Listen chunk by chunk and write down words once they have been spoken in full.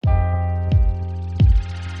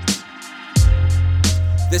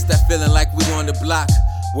This that feeling like we on the block,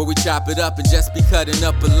 where we chop it up and just be cutting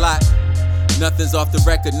up a lot. Nothing's off the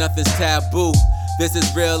record, nothing's taboo. This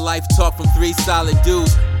is real life talk from three solid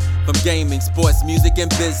dudes. From gaming, sports, music, and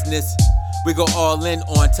business. We go all in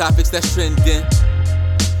on topics that's trending.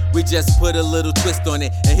 We just put a little twist on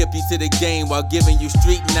it and hip you to the game while giving you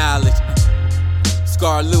street knowledge.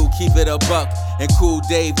 Scar Lou, keep it a buck. And Cool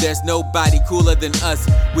Dave, there's nobody cooler than us.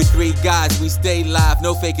 We three guys, we stay live,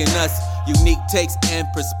 no faking us. Unique takes and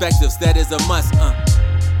perspectives, that is a must.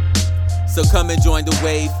 So come and join the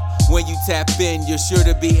wave. When you tap in, you're sure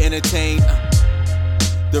to be entertained.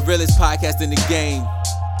 The realest podcast in the game.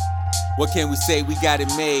 What can we say? We got it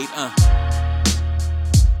made.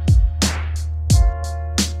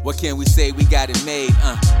 What can we say? We got it made.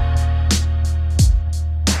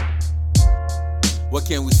 What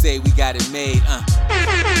can we say? We got it made.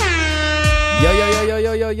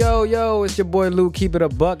 Yo, it's your boy Lou, keep it a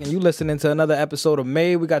buck, and you listening to another episode of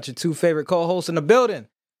M.A.D.E. We got your two favorite co-hosts in the building.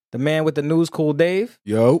 The man with the news, Cool Dave.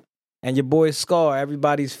 Yo. And your boy Scar,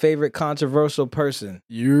 everybody's favorite controversial person.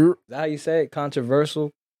 You. Is that how you say it?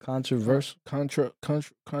 Controversial? Controversial?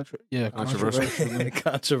 Yeah, controversial.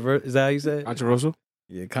 Is that how you say it? Controversial?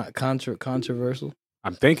 Yeah, controversial.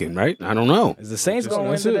 I'm thinking, right? I don't know. Is the Saints going to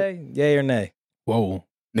win today? Yay or nay? Whoa.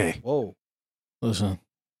 Nay. Whoa. Listen.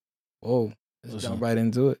 Whoa. Let's jump right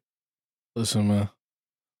into it. Listen, man.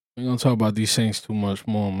 We ain't gonna talk about these Saints too much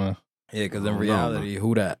more, man. Yeah, because in reality,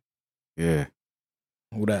 who that? Yeah.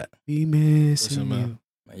 Who that? Be missing man.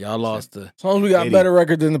 Y'all lost to... As long as we got a better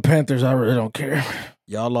record than the Panthers, I really don't care.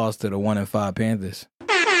 Y'all lost to the 1-5 Panthers.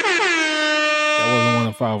 That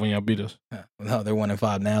wasn't 1-5 when y'all beat us. No, they're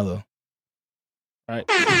 1-5 now, though. All right.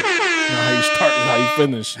 How you start and how you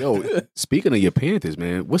finish. Yo, speaking of your Panthers,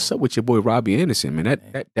 man, what's up with your boy Robby Anderson, man?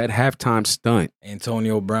 That halftime stunt.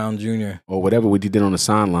 Antonio Brown Jr. Or whatever we did on the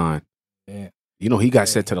sideline. Yeah. You know, he got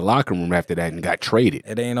sent to the locker room after that and got traded.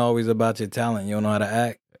 It ain't always about your talent. You don't know how to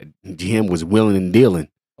act. GM was willing and dealing.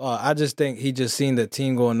 I just think he just seen the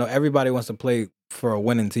team going, no, everybody wants to play for a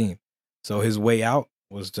winning team. So his way out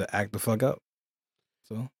was to act the fuck up.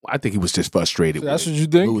 So I think he was just frustrated. So that's what you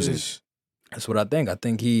think? Losing. That's what I think. I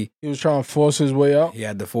think he was trying to force his way out. He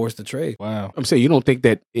had to force the trade. Wow. I'm saying, you don't think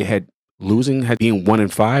that it had losing had being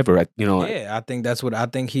 1-5 or you know? Yeah, I think that's what I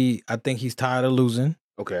think. I think he's tired of losing.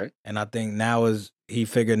 Okay. And I think now he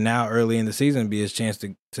figured now early in the season be his chance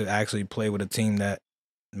to actually play with a team that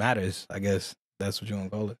matters. I guess that's what you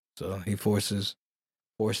want to call it. So he forced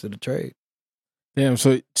the trade. Damn.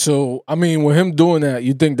 So I mean, with him doing that,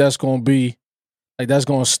 you think that's going to be like that's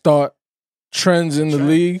going to start trends in the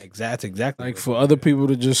league? Exactly. Like for other people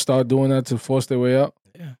to just start doing that to force their way out?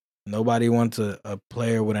 Yeah. Nobody wants a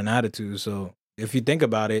player with an attitude. So if you think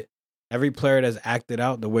about it, every player that's acted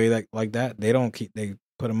out the way like that, they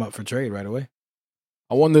put him up for trade right away.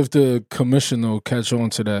 I wonder if the commissioner will catch on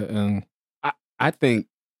to that and I think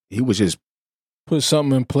he was just put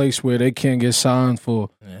something in place where they can't get signed for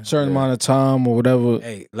a certain amount of time or whatever.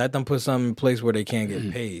 Hey, let them put something in place where they can't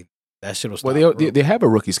get paid. That shit will stop. Well, they have a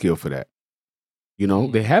rookie skill for that. You know,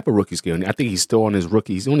 they have a rookie skill. And I think he's still on his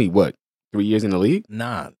rookie. He's only, 3 years in the league?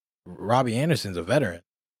 Nah, Robby Anderson's a veteran.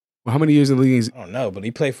 Well, how many years in the league? I don't know, but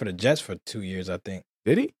he played for the Jets for 2 years, I think.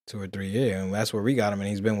 Did he? 2 or 3 years. And that's where we got him, and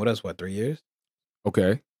he's been with us, 3 years?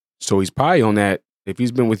 Okay. So he's probably on that. If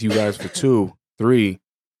he's been with you guys for 2, 3,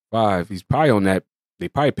 5, he's probably on that. They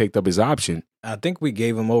probably picked up his option. I think we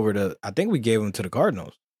gave him to the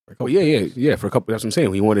Cardinals. Oh, yeah. For a couple, that's what I'm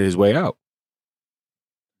saying. He wanted his way out.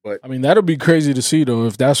 But I mean, that'll be crazy to see though.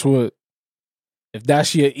 If that's your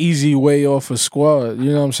easy way off a squad,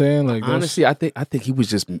 you know what I'm saying? Like honestly, I think he was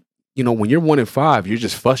just, when you're 1-5, you're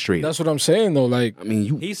just frustrated. That's what I'm saying though. Like, I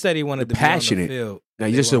mean, he said he wanted to passionate. be on the field. Now,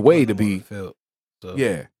 just a way to be. Field, so,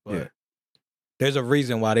 yeah. There's a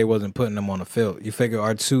reason why they wasn't putting him on the field. You figure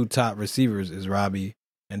our 2 top receivers is Robby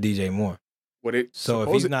and DJ Moore. So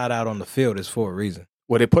if he's not out on the field, it's for a reason.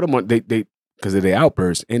 Well, they put him on they because of the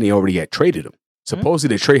outburst, and they already had traded him.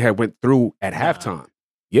 Supposedly the trade had went through at halftime.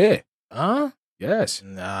 Yeah. Yes.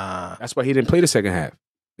 Nah. That's why he didn't play the second half.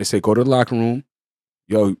 They say go to the locker room.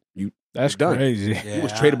 Yo, that's done. Crazy. He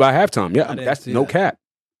was traded by halftime. Yeah, that's no cap.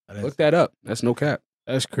 Look that up. That's no cap.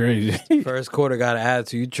 That's crazy. First quarter got an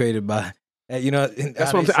attitude. You traded by.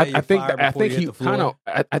 That's what I'm saying. I think he kind of.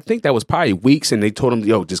 I think that was probably weeks, and they told him,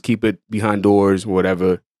 "Yo, just keep it behind doors, or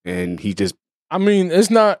whatever." And he just. I mean,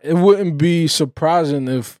 it wouldn't be surprising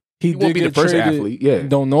if he did be get the first traded athlete. Yeah, and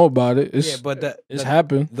don't know about it. It's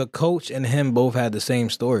happened. The coach and him both had the same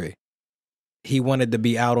story. He wanted to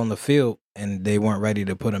be out on the field, and they weren't ready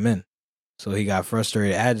to put him in. So he got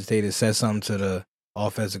frustrated, agitated, said something to the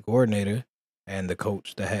offensive coordinator, and the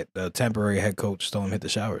coach, the temporary head coach, told him to hit the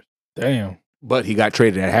showers. Damn. But he got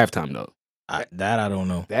traded at halftime though. I don't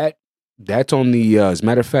know. That's on the. As a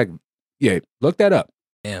matter of fact, yeah, look that up.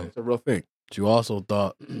 Damn, it's a real thing. But you also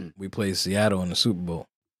thought we played Seattle in the Super Bowl.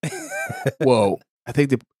 Well, I think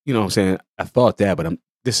that you know what I'm saying. I thought that, but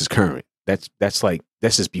this is current. That's like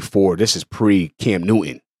this is before. This is pre Cam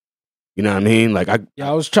Newton. You know what I mean? Like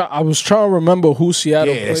I was trying to remember who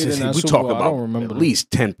Seattle played in that we Super talk Bowl. about I don't remember at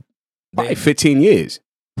least 10, probably 15 years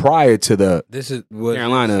prior to the. This was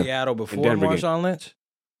Carolina Seattle before Denver game. Marshawn Lynch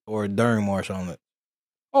or during Marshawn Lynch?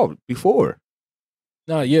 Oh, before.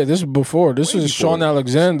 No, yeah, this is before. This Way is before. Sean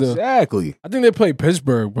Alexander. Exactly. I think they played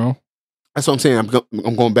Pittsburgh, bro. That's what I'm saying.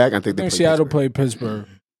 I'm going back. I think they Seattle played played Pittsburgh.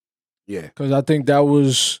 Yeah, Because I think that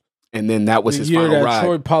was and then that was the his year final that ride.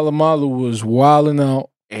 Troy Polamalu was wilding out.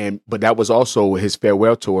 But that was also his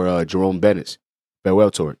farewell tour. Jerome Bennett's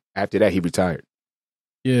farewell tour. After that, he retired.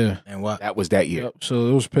 Yeah. And what? That was that year. Yep. So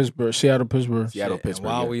it was Pittsburgh, Seattle, Shit, and Pittsburgh.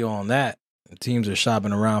 while Yeah. we on that, the teams are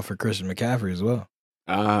shopping around for Christian McCaffery as well.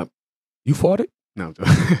 You fought it? No,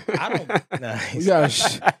 I don't. Nah, We got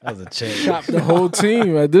that was a change. shop the whole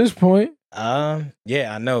team at this point.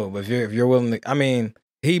 Yeah, I know, but if you're willing to, I mean,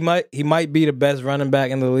 he might be the best running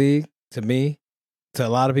back in the league to me, to a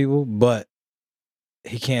lot of people, but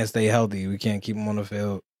he can't stay healthy. We can't keep him on the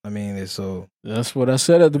field. I mean, it's so. That's what I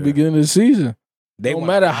said at the beginning of the season. They No want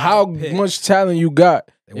matter a how lot of picks. much talent you got,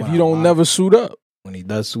 They if want you a don't lot never of- suit up, When he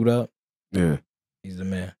does suit up, Yeah. he's the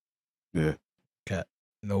man. Yeah. Cat.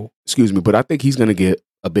 No. Excuse me, but I think he's gonna get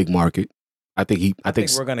a big market. I think I think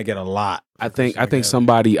we're gonna get a lot. I think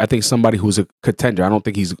somebody who's a contender. I don't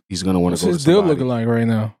think he's gonna want what's to go. his to deal somebody. looking like right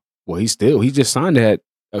now? Well, he just signed that.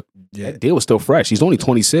 Yeah. That deal was still fresh. He's only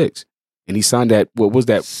 26, and he signed that. What was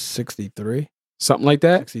that? 63? Something like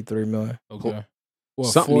that. 63 million. Okay. What,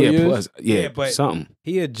 Something. 4 Yeah. years? Plus. Yeah. Yeah, but- something.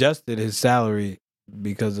 He adjusted his salary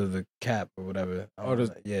because of the cap or whatever.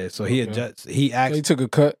 Yeah, so he Okay. adjusts. He So actually he took a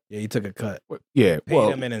cut. he took a cut. Yeah. Paid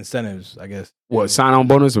Well, him in incentives, I guess. what sign-on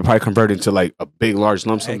bonus would probably convert into like a big, large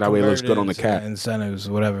lump sum. And That way, it looks converted good on the into cap. Incentives,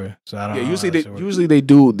 whatever. So I don't know. Yeah. how Usually that shit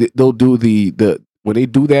works. they'll do the when they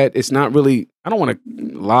do that. It's not really. I don't want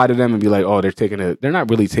to lie to them and be like, oh, they're not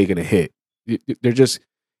really taking a hit. They're just.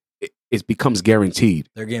 It becomes guaranteed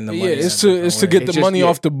They're getting the Yeah, money. it's in a to different get way. the It's just- money yeah,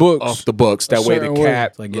 off the books. off the books. That way, the certain way. cap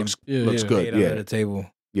It's like looks getting- looks yeah, good. Paid under Yeah. the table.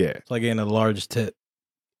 Yeah. It's like getting a large tip.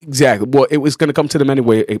 Exactly. Well, it was going to come to them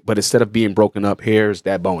anyway, but instead of being broken up, here's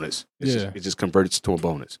that bonus. Yeah. It just converts to a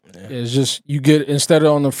bonus. Yeah. It's just you get instead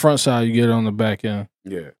of on the front side, you get it on the back end.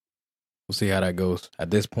 Yeah. We'll see how that goes.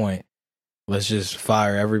 At this point, let's just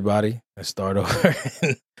fire everybody and start over.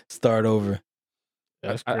 Start over.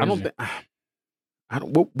 That's I crazy. don't think. I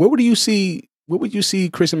don't. Where would you see? Where would you see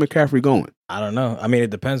Christian McCaffrey going? I don't know. I mean, it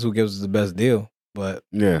depends who gives us the best deal, but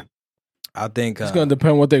Yeah. I think It's gonna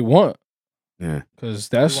depend what they want Yeah. because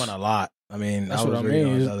they that's want a lot. I mean, that's I what was I reading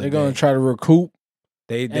on mean. the other They're gonna day. try to recoup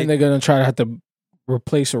They and they're gonna try to have to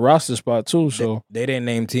replace a roster spot too. So they didn't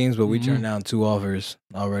name teams, but we Mhm. turned down 2 offers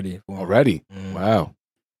already. for him. Already. Mhm. Wow.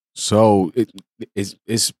 So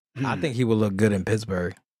it's. I think he would look good in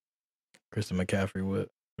Pittsburgh. Christian McCaffrey would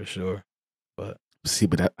for sure. But See,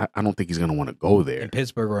 but I don't think he's gonna want to go there. in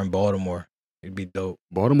Pittsburgh or in Baltimore, it'd be dope.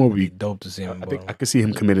 Baltimore would It'd be be. dope to see him in I think Baltimore. I could see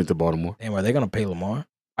him committed to Baltimore. Damn, are they gonna pay Lamar?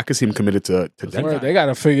 I could see him committed to Denver. they got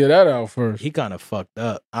to figure that out first. He kind of fucked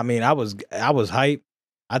up. I mean, I was hyped.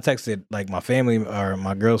 I texted like my family or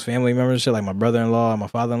my girl's family members, and shit, like my brother-in-law and my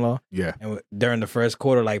father-in-law, Yeah. and during the first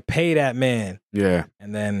quarter, like pay that man, Yeah.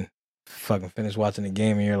 and then fucking finish watching the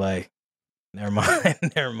game, and you're like, never mind,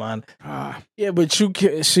 never mind. Yeah, but you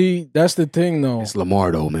can see that's the thing though. It's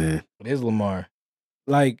Lamar though, man. It is Lamar.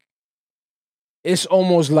 Like it's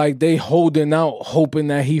almost like they holding out, hoping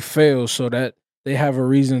that he fails, so that they have a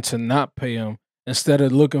reason to not pay him instead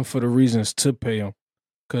of looking for the reasons to pay him.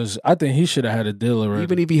 Because I think he should have had a deal already.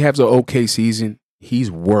 Even if he has an okay season, he's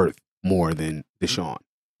worth more than Deshaun.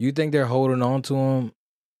 You think they're holding on to him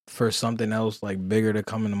for something else like bigger to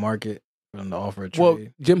come in the market for them to offer a trade? Well,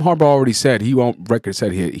 Jim Harbaugh already said he on record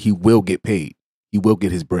said he will get paid. He will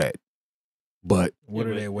get his bread. But what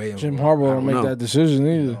are they waiting Jim for? Harbaugh I don't don't make know. that decision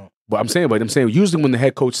either. No. I'm saying usually when the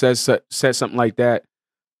head coach says something like that,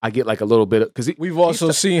 I get like a little bit of because We've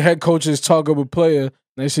also seen head coaches talk up a player.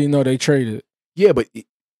 They say no, they traded. yeah, but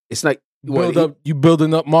it's like You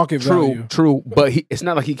building up market value. True, but it's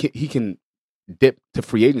not like he can dip to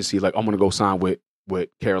free agency. Like I'm gonna go sign with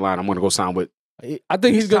Carolina. I'm gonna go sign with. I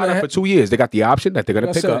think he's tied gonna up for 2 years. They got the option that they're gonna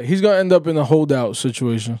like I pick said, up. he's gonna end up in a holdout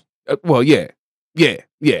situation. Well, yeah.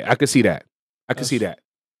 I can see that. I can see that.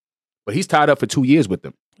 But he's tied up for 2 years with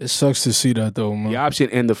them. It sucks to see that though, man. The option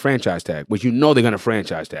and the franchise tag, which you know they're gonna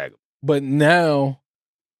franchise tag him. But now,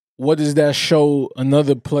 what does that show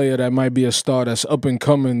another player that might be a star that's up and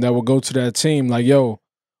coming that will go to that team? Like, yo,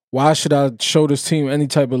 why should I show this team any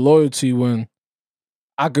type of loyalty when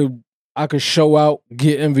I could show out,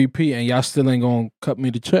 get MVP, and y'all still ain't gonna cut me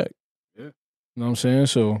the check? Yeah. You know what I'm saying?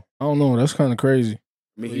 So I don't know. That's kind of crazy.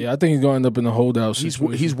 I mean, But yeah, I think he's gonna end up in a holdout he's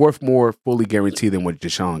situation. worth more fully guaranteed than what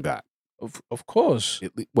Deshaun got. Of course.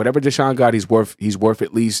 Whatever Deshaun got, he's worth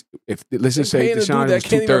at least, if let's just say Deshaun is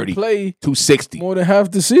 230, play 260. more than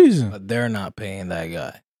half the season. But they're not paying that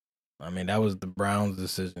guy. I mean, that was the Browns'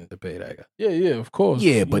 decision to pay that guy. Yeah, of course.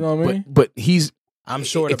 Yeah, You but know what I mean? but he's. I'm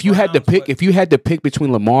sure if you had to pick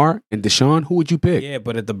between Lamar and Deshaun, who would you pick? Yeah,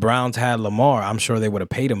 but if the Browns had Lamar, I'm sure they would have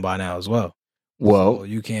paid him by now as well. Well, So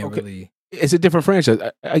you can't really. it's a different franchise.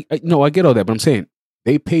 I no, I get all that, but I'm saying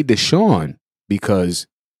they paid Deshaun because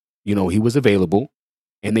he was available,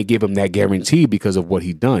 and they gave him that guarantee because of what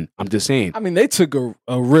he done. I'm just saying. I mean, they took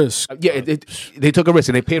a risk. Yeah, they took a risk,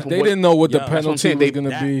 and they paid him. They didn't know what the Yeah, that's what I'm penalty saying. was They- going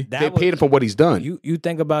to be. They paid him for what he's done. You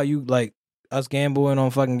think about like us gambling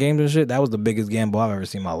on fucking games and shit. That was the biggest gamble I've ever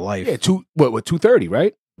seen in my life. Yeah, 230,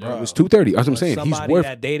 right? Bro. It was 230. That's what I'm But saying. He's somebody worth.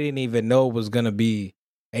 that they didn't even know was gonna be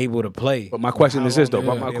able to play. But my question How is this long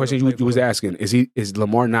though. they My gonna be question able to you play was for? asking is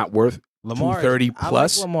Lamar not worth Lamar 230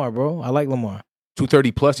 plus? I like Lamar, bro. I like Lamar.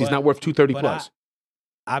 230 plus? He's But- not worth 230 but plus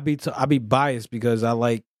I be biased because I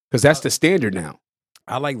like because that's the standard now.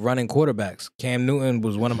 running quarterbacks. Cam Newton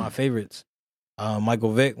was one of my favorites.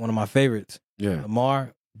 Michael Vick, one of my favorites. Yeah.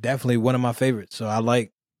 Lamar, definitely one of my favorites. So I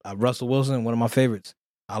like Russell Wilson, one of my favorites.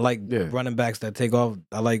 I like Yeah. running backs that take off.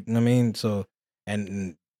 I like, you know what I mean? So,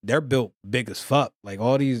 and they're built big as fuck. Like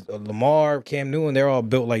all these Lamar, Cam Newton, they're all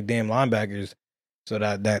built like damn linebackers. So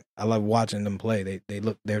that I love watching them play.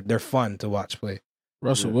 They're fun to watch play.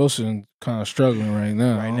 Russell Wilson kind of struggling right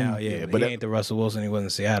now. Right now, yeah. yeah, But but he ain't the Russell Wilson he was in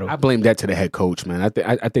Seattle. I blame that to the head coach, man. I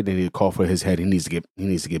think they need to call for his head. He needs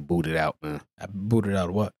to get booted out, man. I booted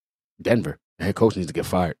out what? Denver. The head coach needs to get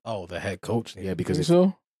fired. Oh, the head coach. Yeah, because Think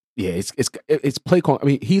it's, so? it's play call. I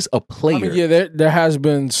mean, he's a player. I mean, yeah, there has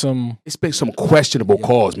been some. It's been some questionable Yeah.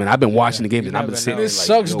 calls, man. I've been watching the games You and I've been never sitting know. there It like,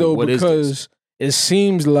 sucks yo, though what is this? because it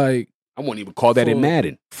seems like I won't even call that in For-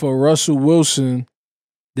 Madden. for Russell Wilson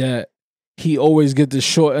that he always get the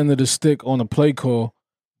short end of the stick on a play call.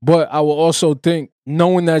 But I will also think,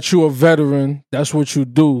 knowing that you're a veteran, that's what you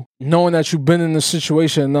do. Knowing that you've been in the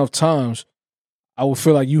situation enough times, I would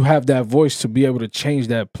feel like you have that voice to be able to change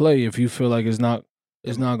that play if you feel like it's not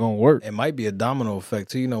going to work. It might be a domino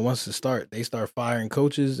effect too. Once it they start firing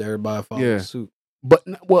coaches, everybody follows Yeah. suit. But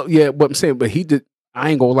what I'm saying, but he did. I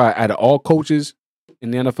ain't gonna lie. Out of all coaches in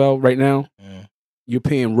the NFL right now, Mm. you're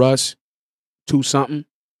paying Russ 2 something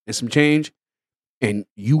and some change, and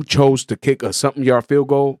you chose to kick a something yard field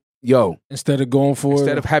goal. Yo, Instead of going for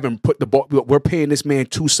instead it. of having put the ball, we're paying this man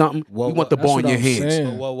 2 something. Well, we want the that's ball in what your I'm hands. saying.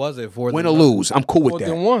 So what was it? Fourth Win and or one? lose, I'm cool with Fourth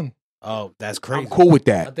that. and one. Oh, that's crazy. I'm cool with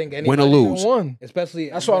I that. think Win or anybody- lose, One. Especially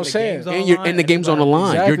That's what when I'm the saying. game's on and the you're line, and the game's on the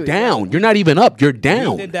line. Exactly. You're down. You're not even up. You're He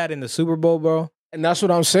down. did that in the Super Bowl, bro. And that's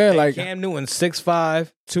what I'm saying. Like, Cam Newton,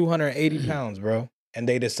 6'5", 280 pounds, bro. And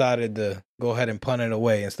they decided to go ahead and punt it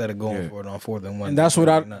away instead of going Yeah. for it on 4th and 1. and that's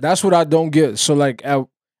what I don't get. So like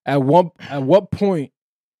at what point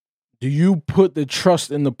do you put the trust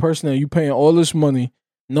in the person that you paying all this money,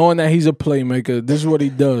 knowing that he's a playmaker? This is what he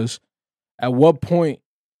does. At what point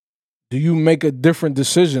do you make a different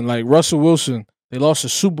decision? Like Russell Wilson, they lost a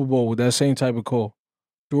Super Bowl with that same type of call.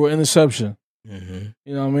 Threw an interception. Mm-hmm.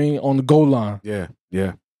 You know what I mean? On the goal line. Yeah.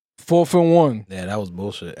 4th and 1. Yeah, that was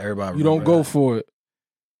bullshit. Everybody, You don't remember go that. for it.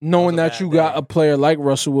 Knowing That that was a you bad got day. a player like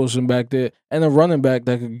Russell Wilson back there and a running back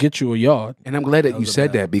that could get you a yard. And I'm glad that That you was a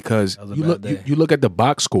said bad- that because that was a you bad look day. you look at the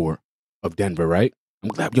box score of Denver, right?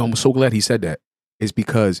 I'm so glad he said that. It's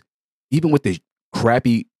because even with the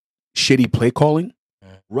crappy, shitty play calling,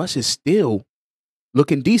 Russ is still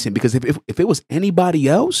looking decent. Because if it was anybody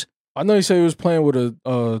else, I know he said he was playing with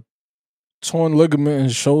a torn ligament in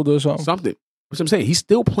his shoulder or something. something. That's what I'm saying. He's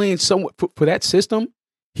still playing somewhat for that system.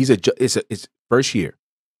 It's first year,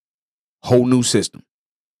 whole new system.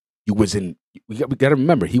 We got to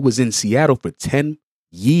remember he was in Seattle for 10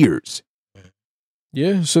 years.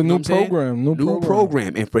 Yeah, it's a You know new what I'm saying? program. New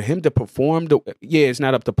program. And for him to perform, it's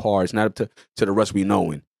not up to par. It's not up to the rest we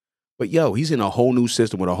knowing. But, yo, he's in a whole new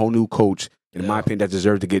system with a whole new coach, in my Yeah. opinion, that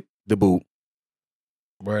deserves to get the boot.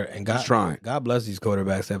 Word. And He's trying. God bless these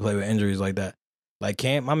quarterbacks that play with injuries like that. Like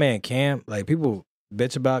Cam, my man Cam, like people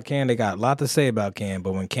bitch about Cam. They got a lot to say about Cam.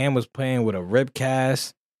 But when Cam was playing with a rib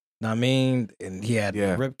cast, know what I mean? And he had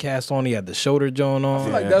Yeah. the rib cast on, he had the shoulder joint on. I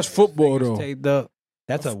feel like Yeah. that's football fingers though. taped up.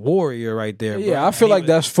 That's a warrior right there, bro. Yeah, I feel And he like was-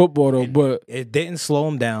 that's football though. and But it didn't slow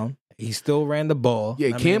him down. He still ran the ball.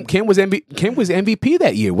 Yeah, Cam was MVP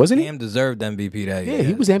that year, wasn't he? Cam deserved MVP that year. Yeah,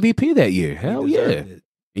 he was MVP that year. Hell He yeah. deserved it.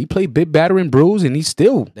 He played bit, batter, and bruise, and he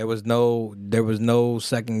still. There was no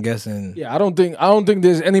second guessing. Yeah, I don't think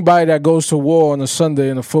there's anybody that goes to war on a Sunday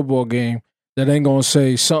in a football game that ain't gonna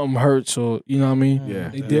say something hurts or you know what I mean. Yeah,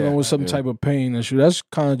 They dealing with some type of pain issue. That's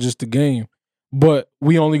kind of just the game. But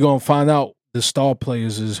we only gonna find out the star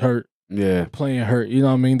players is hurt. Yeah, Playing hurt. You know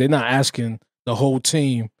what I mean? They're not asking the whole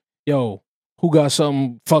team, yo, who got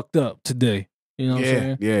something fucked up today? You know what I'm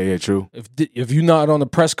saying? Yeah, true. If you're not on the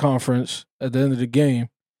press conference at the end of the game,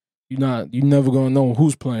 you never gonna know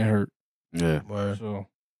who's playing hurt. Yeah, So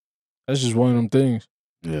that's just one of them things.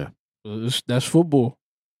 yeah, That's football.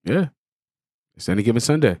 yeah. It's any given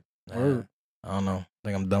Sunday. Nah, I don't know. I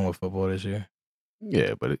think I'm done with football this year.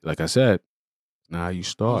 Yeah, but like I said, now you As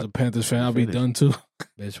start. a Panthers fan, I'll be Finish. done too.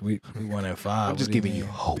 Bitch, we 1-5. I'm just giving you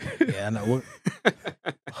hope. Yeah, I know. What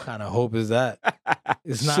kind of hope is that?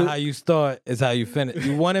 It's not So- how you start, it's how you finish.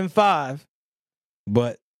 You 1-5,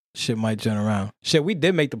 but shit might turn around. Shit, we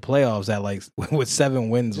did make the playoffs at like with 7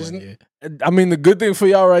 wins Just- one year. I mean, the good thing for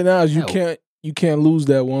y'all right now is you Hell. can't lose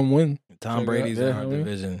that one win. Tom Check it Brady's out. in Yeah, our I mean.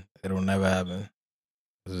 division. It'll never happen.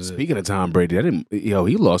 This is it. Speaking of Tom Brady, he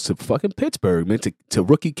lost to fucking Pittsburgh, man, to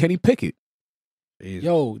rookie Kenny Pickett. Easy.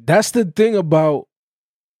 Yo, that's the thing about,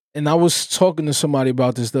 and I was talking to somebody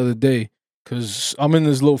about this the other day because I'm in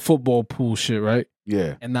this little football pool shit, right?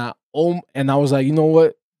 Yeah, And I was like, you know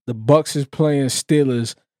what? The Bucks is playing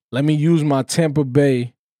Steelers. Let me use my Tampa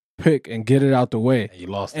Bay pick and get it out the way. And you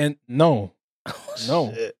lost. And no,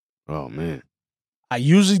 no. Shit. oh man, I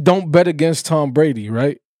usually don't bet against Tom Brady,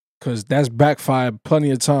 right? Because that's backfired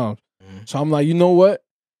plenty of times. Mhm. So I'm like, you know what?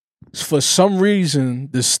 For some reason,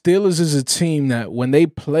 the Steelers is a team that when they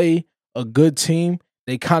play a good team,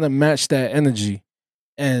 they kind of match that energy.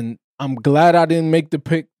 And I'm glad I didn't make the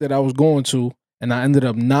pick that I was going to, and I ended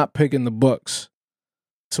up not picking the Bucks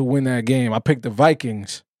to win that game. I picked the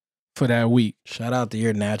Vikings for that week. Shout out to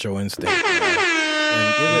your natural instinct.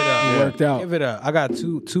 And give it up. It worked out. Give it up. I got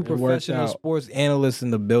two worked professional out. sports analysts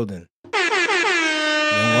in the building.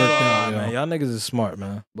 It worked out, man. yo. Y'all niggas is smart,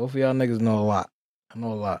 man. Both of y'all niggas know a lot. I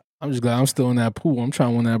know a lot. I'm just glad I'm still in that pool. I'm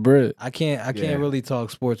trying to win that bread. I can't Yeah. really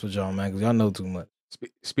talk sports with y'all, man, because y'all know too much.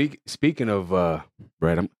 Speaking of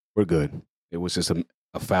Brad, we're good. It was just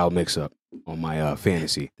a foul mix-up on my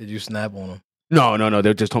fantasy. Did you snap on them? No.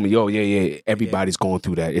 They just told me, yo, yeah, everybody's going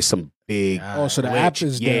through that. It's some big. Oh, so the glitch. app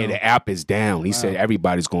is Yeah, down. the app is down. He said Wow.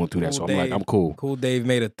 everybody's going through that. So Cool I'm like, Dave. I'm cool. Cool Dave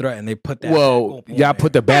made a threat, and they put that. Well, back on y'all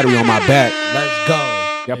put the battery on my back. Let's go.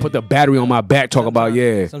 Y'all put the battery on my back. Talk about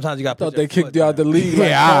Sometimes you got. Thought they kicked you out the league. Yeah,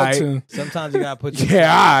 like all right. Carlton. Sometimes you gotta put. Your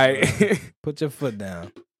Yeah, all foot down. right. Put your foot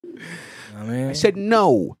down. I mean, I said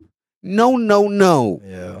no.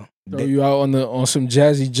 yeah. Throw you out on some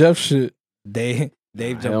Jazzy Jeff shit. Dave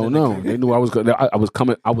jumped Hell in no. the They knew I was going. I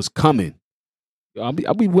was coming. I'll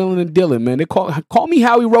be willing and dealing, man. They call me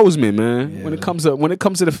Howie Roseman, man. Yeah. When it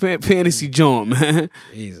comes to the fantasy jump, man.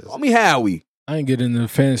 Jesus. Call me Howie. I ain't getting into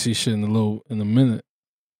fantasy shit in a minute.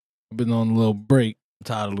 I've been on a little break. I'm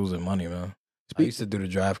tired of losing money, man. I Speak- used to do the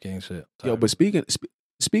DraftKings shit. Yo, Tired but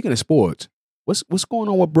speaking of sports, what's going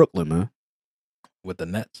on with Brooklyn, man? with the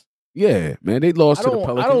Nets. Yeah, man, they lost I to the don't,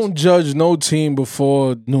 Pelicans. I don't judge no team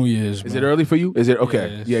before New Year's. Is man. it early for you? Is it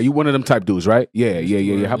okay? Yes. Yeah, you one of them type dudes, right?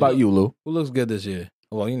 Yeah. How about you, Lou? Who looks good this year?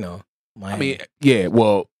 Well, you know, Miami. I mean, yeah.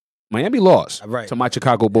 Well, Miami lost Right. to my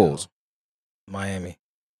Chicago Bulls. Miami.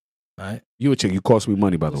 All right. You a chick. You cost me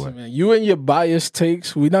money, by the Listen, way. man, you and your biased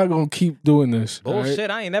takes, we're not going to keep doing this. all right? Bullshit.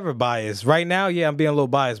 I ain't never biased. Right now, yeah, I'm being a little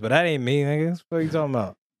biased, but that ain't me, nigga. What are you talking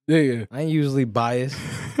about? Yeah. I ain't usually biased.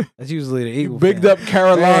 That's usually the You Eagle. bigged fan. up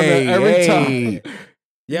Carolina Hey, every hey. time.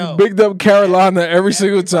 Yo, You bigged up Carolina every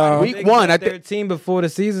single time. Week one, I their team before the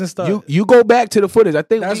season started. You go back to the footage. I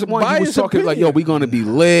think That's week a one you was biased talking like, yo, opinion. we gonna be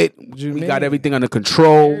lit. you We mean? got everything under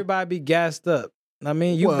control. Everybody be gassed up. I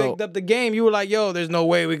mean, you Well- bigged up the game. You were like, yo, there's no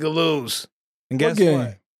way we could lose. And What guess game?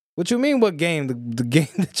 what? What you mean, what game? The game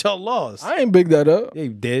that y'all lost. I ain't big that up. Yeah,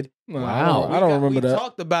 you did. No, Wow. I don't remember we that.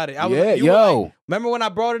 talked about it. I was, Yeah, you were yo. like- remember when I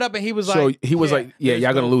brought it up and he was So like, he was like, yeah, there's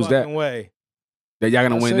y'all gonna no lose that. fucking way. That y'all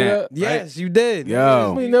gonna I win say that. that? Yes, you did.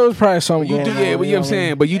 Yo. I mean, there was probably something You going do, on. yeah, but you know what I'm I saying.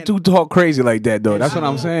 mean, But you do talk crazy like that, though. That's what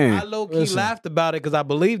I'm saying. I low key Listen. laughed about it because I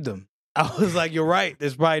believed him. I was like, you're right.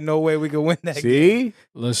 There's probably no way we could win that game. See?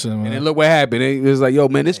 Listen, And man. then look what happened. It was like, yo,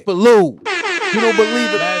 man, this for Lou. You don't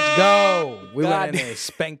believe it. Let's go. We God went in there and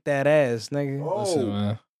spanked that ass, nigga. Listen,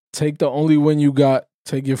 man. Take the only win you got.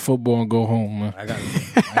 Take your football and go home, man. I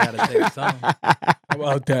gotta take some. How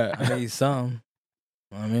about that? I need some.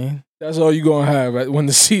 I mean, That's all you gonna have right? When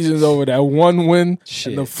the season's over. That one win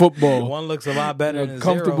Shit. in the football. One looks a lot better than a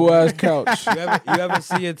comfortable zero. ass couch. You ever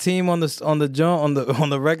see a team on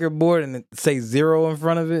the record board and it say 0 in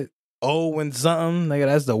front of it? Oh, and something, nigga.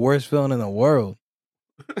 That's the worst feeling in the world.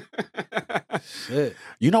 Shit.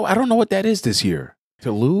 You know, I don't know what that is this year.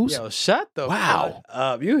 To lose? Yo, shut the Wow. fuck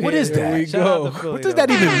up. You What here. is that? Here we Shout go. out to Philly, What does though. that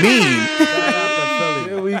even mean? Shout out to Philly.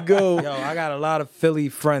 Here we go. Yo, I got a lot of Philly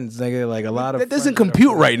friends, nigga. Like a lot of That doesn't friends that are compute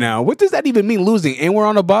Philly. right now. What does that even mean, losing? And we're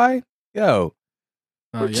on a bye? Yo,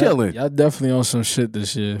 Nah, we're y'all- chilling. Y'all definitely on some shit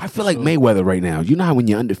this year. I feel like So, Mayweather right now. You know how when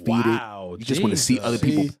you're undefeated, Wow. you just want to see Jesus. other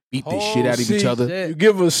people See? beat the shit out of each see, other. Shit. You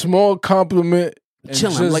give a small compliment. and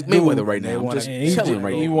Chilling. I'm just like do- Mayweather right They now. I'm wanna- just and he chilling just-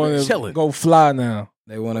 right He now. want to Chilling. go fly now.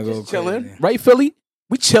 They want to go Just chilling. crazy. Right, Philly?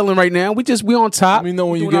 We chilling right now. We on top. Let me know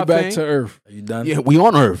when you doing our get back thing. to Earth. Are you done? Yeah, we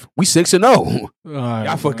on Earth. We 6-0. All right,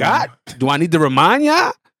 Y'all forgot? Do I need to remind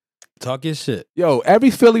y'all? Talk your shit. Yo,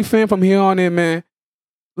 every Philly fan from here on in, man,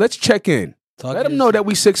 let's check in. Talk Let your them know shit. that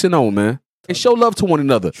we 6-0, man. And show love to one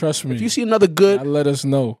another. Trust me. If you see another good y'all let us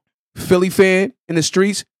know. Philly fan in the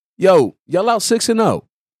streets, yo, y'all out 6-0.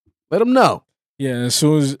 Let them know. Yeah, as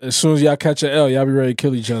soon as y'all catch an L, y'all be ready to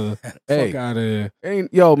kill each other. Hey. Fuck out of here.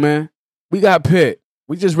 Yo, man, we got Pitt.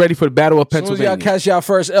 We just ready for the Battle of As soon as Pennsylvania. y'all catch y'all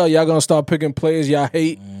first L, y'all gonna start picking players y'all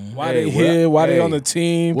hate. Why Hey, they here? Why they hey. on the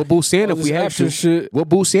team? We'll boo Santa All if we this have extra to. shit. We'll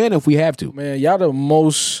boo Santa if we have to. Man, y'all the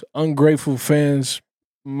most ungrateful fans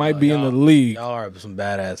might be in the league. Y'all are some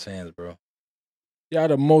badass fans, bro. Y'all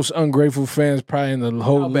the most ungrateful fans probably in the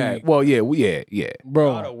whole How league. bad? Well, yeah. Y'all the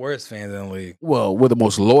Bro, worst fans in the league. Well, we're the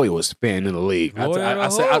most loyalist fan in the league. Loyal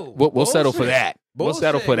to who? We'll settle for Bullshit. that. We'll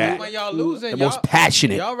settle for that. When y'all losing, The most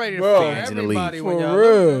passionate. Y'all ready to Bro. fight Fans in the league. everybody when For y'all real.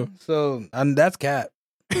 losing. So that's cap.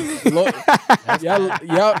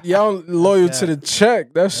 y'all loyal to the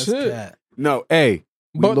check. That's, That's it. cap. No, hey.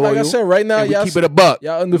 we But like I loyal, said, right now, and we y'all keep it a buck.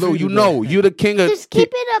 y'all Lou, undefeated. you know, you the king of. Just keep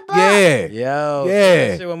it a buck. Yeah. Yo, Yeah. say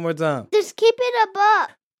that shit one more time. Just keep it a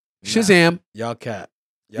buck. Shazam. Y'all cap.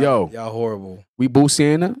 Yo. Y'all horrible. We boo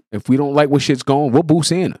Santa. If we don't like where shit's going, we'll boo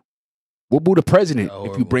Santa. We'll boo the president Oh, if you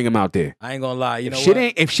horrible. bring him out there. I ain't gonna lie. You know If shit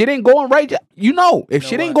what? if shit ain't going right, you know. If You know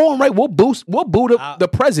shit ain't what? going right, we'll boo I- the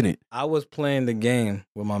president. I was playing the game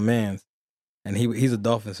with my mans, and he's a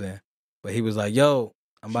Dolphins fan, but he was like, "Yo,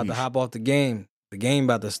 I'm about to Sheesh. hop off the game. The game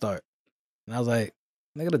about to start." And I was like,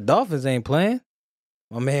 "Nigga, the Dolphins ain't playing."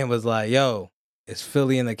 My man was like, "Yo, it's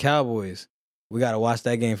Philly and the Cowboys. We gotta watch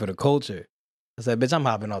that game for the culture." I said, "Bitch, I'm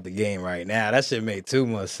hopping off the game right now. That shit made too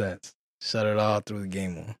much sense. Shut it all through the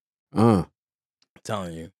game on. I'm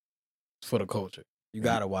telling you, it's for the culture. You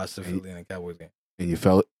gotta watch the Philly and the Cowboys game." And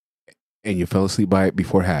you fell asleep by it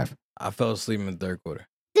before half. I fell asleep in the third quarter.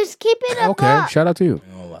 Just keep it a Okay, buck. shout out to you. I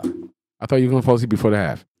ain't gonna lie. I thought you were gonna fall asleep before the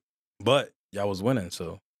half. But y'all was winning,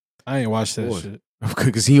 so I ain't watched that Boy. shit.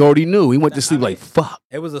 Because he already knew. He went to sleep I mean- like fuck.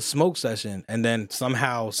 it was a smoke session, and then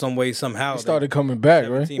somehow, somehow, He started coming back,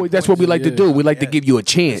 right? 17 Well, that's what we like to yeah. do. We like to Yeah. give you a The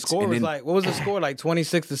chance. score And was then, like, what was the score? Like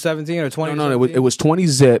 26-17 or 20? no, it was 20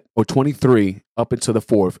 zip or 23 up until the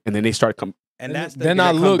fourth, and then they started coming. and that's the Then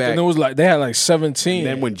I come looked back. and it was like they had like 17. And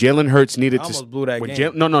then when Jalen Hurts I needed to almost blew that when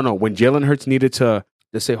game. when Jalen Hurts needed to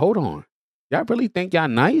say, hold on, y'all really think y'all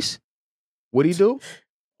nice? What'd he do?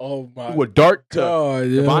 oh my He would dart to God,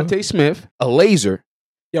 yeah. Devontae Smith, a laser.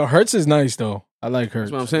 Yo, Hurts is nice though. I like Hurts.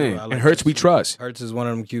 That's what I'm saying. I like And Hurts Hurts we too. trust. Hurts is one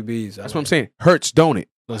of them QBs. That's what I'm saying. Hurts, don't it?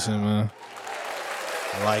 Listen, man.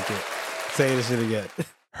 I like it. Say this shit again.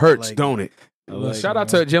 Hurts, like don't it? I like Shout it, out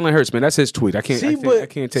to Jalen Hurts, man. That's his tweet. I can't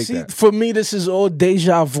take that. For me, this is all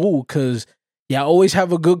deja vu because y'all always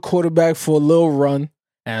have a good quarterback for a little run,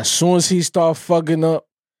 and as soon as he start fucking up,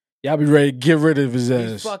 y'all be ready to get rid of his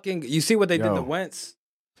He's ass. fucking. You see what they did Yo. to Wentz?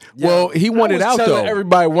 Well, he won it out though.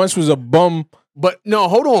 Everybody once was a bum. But no,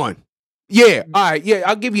 hold on. Yeah, all right, yeah,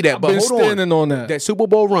 I'll give you that. I've But been hold on. standing on that. That Super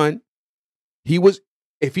Bowl run,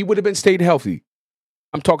 if he would have been stayed healthy,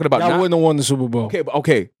 I'm talking about Y'all not, wouldn't have won the Super Bowl.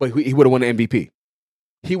 okay, but he would have won the MVP.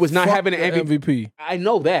 He was not Fuck having an the MVP. I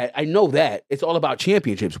know that. It's all about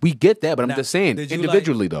championships. We get that, but I'm Now, just saying, did you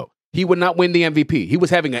individually though, he would not win the MVP. He was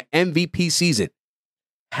having an MVP season.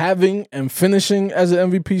 Having and finishing as an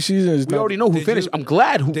MVP season is We not. already know who Did finished. you- I'm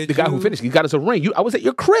glad the did guy who you- finished. He got us a ring. I was at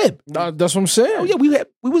your crib. Nah, that's what I'm saying. Oh yeah,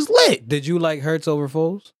 we was lit. Did you like Hurts over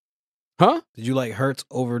Foles? Huh? Did you like Hurts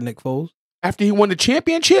over Nick Foles? After he won the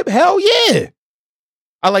championship, hell yeah.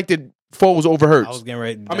 I liked the Foles over Hurts. I was getting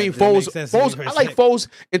ready. I mean, that didn't make Foles. sense to me Foles. for a I like second. Foles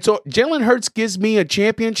until Jalen Hurts gives me a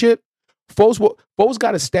championship. Foles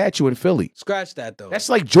got a statue in Philly. Scratch that though. That's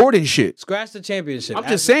like Jordan shit. Scratch the championship. I'm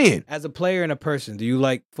just saying. As a player and a person, do you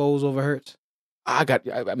like Foles over Hurts? I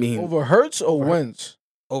mean, Over Hurts or Over- Wentz?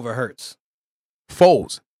 Over Hurts.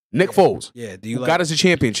 Foles. Nick Foles. Yeah. Do you Who like? got us a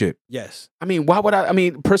championship. Yes. I mean, why would I? I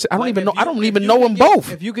mean, I don't even know. I don't If even you know could them get-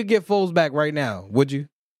 both. If you could get Foles back right now, would you?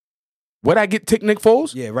 Would I take Nick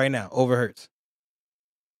Foles? Yeah, right now over Hurts.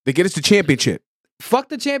 They get us the championship. Fuck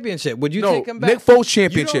the championship. Would you No, take him back? Nick Foles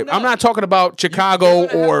championship. know. I'm not talking about Chicago you're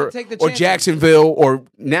gonna have or to take the or championship. Jacksonville or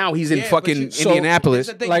now he's in Yeah, but fucking you- so- Indianapolis.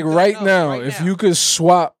 Here's the thing, Like you right gotta now, know, right if now. you could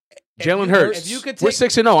swap, Jalen you- Hurts. if you could We're take-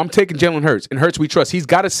 6-0. I'm taking Jalen Hurts, and Hurts we trust. He's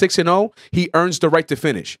got a 6-0. He earns the right to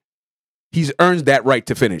finish. He's earned that right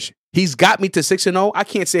to finish. He's got me to 6-0. I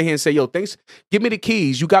can't sit here and say, "Yo, thanks. Give me the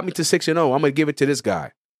keys. You got me to 6-0. I'm gonna give it to this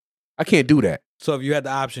guy." I can't do that. So if you had the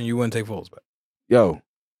option, you wouldn't take Foles back. Yo,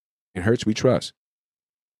 and Hurts we trust.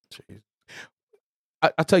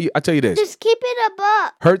 I tell you this. Just keep it a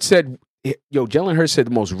buck. Hurts said, "Yo, Jalen Hurts said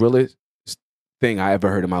the most realest thing I ever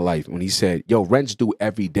heard in my life when he said, "Yo, rent's due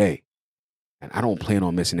every day, and I don't plan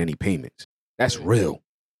on missing any payments." That's real.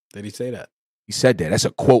 Did he say that? He said that. That's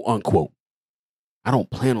a quote unquote. I don't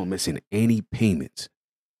plan on missing any payments.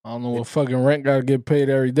 I don't know what fucking rent got to get paid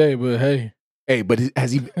every day, but hey. Hey, but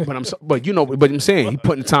has he? But I'm saying he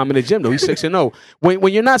putting the time in the gym though. He's 6-0.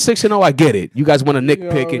 When you're not 6-0, I get it. You guys want to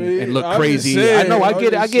nitpick and look I'm crazy. just saying, I know, I I'm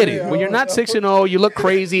get it. I just get it. saying, When you're not 6-0, you look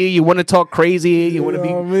crazy. You want to talk crazy. You want to be.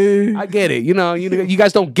 know what I mean? I get it. You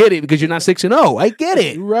guys don't get it because you're not 6-0. I get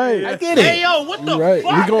it. You right. I get it. You right.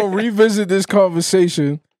 We're going to revisit this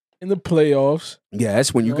conversation in the playoffs.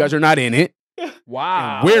 Yes, when you guys are not in it,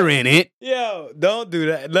 Wow. and we're in it. Yo, don't do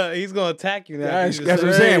that. Look, he's gonna attack you now. That's That's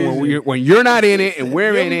what I'm saying. crazy. When you're not in it and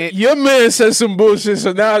we're in it. Your man said some bullshit,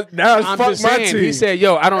 so now it's I'm fuck just my saying. team. He said,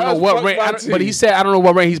 "Yo, I don't know That's what fuck rent," my but he team. said, "I don't know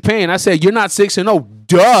what rent he's paying." I said, "You're not 6-0,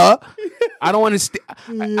 duh." I don't understand.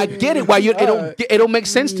 I get it. Why it don't make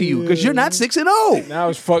sense to you because you're not 6-0. Now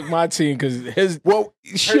it's fuck my team because his Well,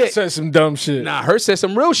 Hurt shit. said some dumb shit. Nah, Hurt said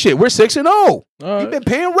some real shit. We're 6-0. All He right. been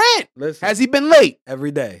paying rent. Listen, Has he been late?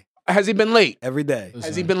 every day, Has he been late? every day.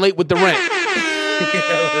 Has he been late with the rent?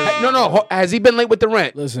 No. Has he been late with the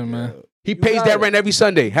rent? Listen, man. He pays got that it. rent every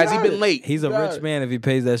Sunday. Has he got been it. late? He's a Got rich it. man if he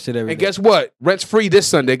pays that shit every And day. guess what? Rent's free this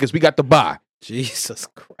Sunday because we got the buy. Jesus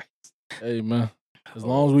Christ. Hey, man. As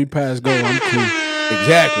long as we pass go, I'm cool.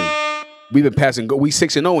 Exactly. We've been passing go. We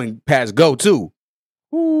 6-0 and pass go too.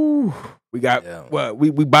 Ooh. We got Yeah. what? We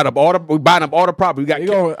bought up all the property. We got. They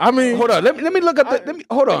gonna, I mean, Hold on. Let me look up.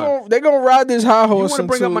 Hold on. They're gonna ride this high You horse. want to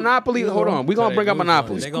bring up until, Monopoly? you know, Hold on. We're gonna bring up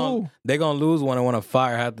Monopoly. They're Cool. gonna lose when I want to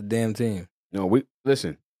fire half the damn team. No, we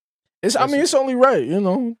listen. I mean, it's only right, you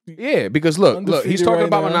know. Yeah, because look, he's Undefeated talking right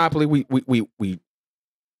about now. Monopoly. We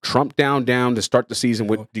trumped down to start the season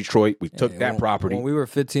with Detroit. We took that property. When we were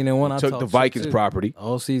 15-1, I took talked the shit, Vikings too. property.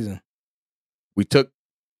 all season. We took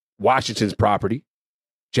Washington's property,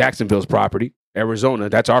 Jacksonville's property, Arizona.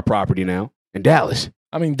 That's our property now, and Dallas.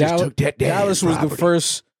 I mean, Just Dallas, took that damn Dallas was the property.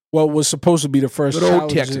 first. Well, was supposed to be the first. Good old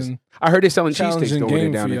challenging- Texas. I heard they're selling cheesesteaks challenging over there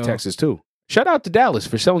game down for in y'all. Texas too. Shout out to Dallas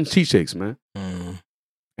for selling cheesesteaks, man. Mm.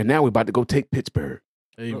 And now we're about to go take Pittsburgh.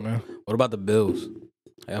 Hey, man. What about the Bills?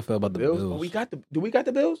 How y'all feel about the Bills? Oh, do we got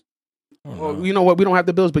the Bills? I don't Well, know. you know what? We don't have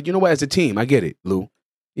the Bills, but you know what? As a team, I get it, Lou.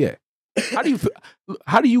 Yeah.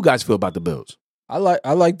 How do you guys feel about the Bills? I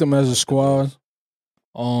like them as a squad.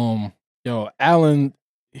 Allen,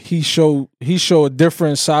 he show a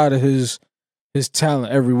different side of his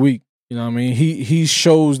talent every week. You know what I mean? He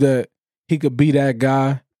shows that he could be that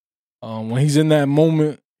guy. When he's in that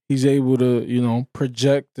moment, he's able to,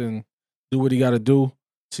 project and do what he got to do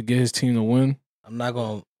to get his team to win. I'm not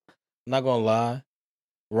gonna lie.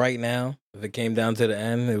 Right now, if it came down to the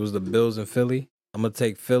end, it was the Bills and Philly. I'm gonna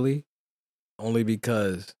take Philly only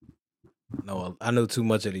because I know too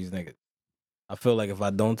much of these niggas. I feel like if I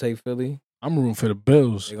don't take Philly, I'm rooting for the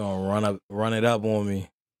Bills. they're gonna run it up on me.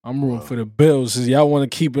 I'm rooting for the Bills. Since y'all want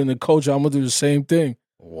to keep in the culture, I'm gonna do the same thing.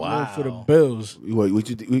 I'm Wow. rooting for the Bills. What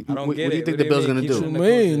do you I don't think get the it. What Bills do you gonna mean? What Keep you in the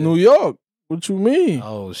mean? culture. New York. What you mean?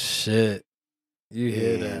 Oh shit! You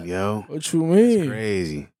hear Damn, that? yo. What you That's mean?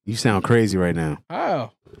 crazy. You sound crazy right now.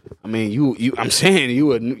 How? I mean, you. I'm saying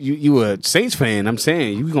you a Saints fan. I'm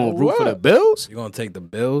saying you gonna root for the What? Bills? You gonna take the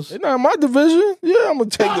Bills? They're not in my division. Yeah, I'm gonna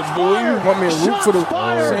take the Bulls. You want me to root for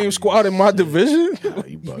the same squad in my division? you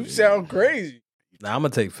You bugging. sound crazy. Nah, I'm gonna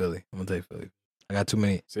take Philly. I got too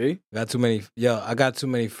many. See? I got too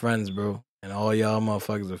many friends, bro. And all y'all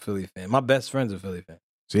motherfuckers are Philly fans. My best friend's a Philly fan.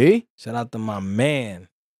 See? Shout out to my man,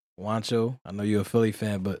 Wancho. I know you're a Philly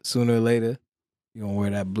fan, but sooner or later, you gonna wear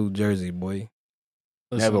that blue jersey, boy.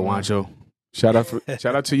 Listen, Never, man, Wancho.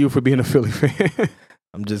 Shout out to you for being a Philly fan.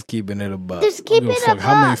 I'm just keeping it above. Just I keep don't give a it fuck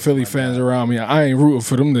how many above. Philly fans around me. I ain't rooting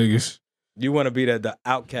for them niggas. You want to be the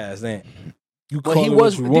outcast, ain't? You Well, call he it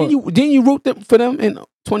was. what you want. Didn't you root for them in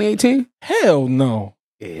 2018? Hell no.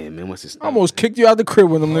 Yeah, man, what's his I almost kicked you out the crib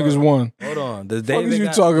when them niggas won. Hold on. Does What David is you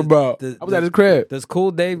got- talking does- about? does- I was at his crib. Does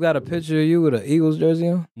Cool Dave got a picture of you with an Eagles jersey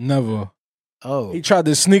on? Never. Oh. He tried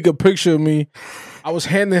to sneak a picture of me. I was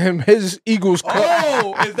handing him his Eagles cup.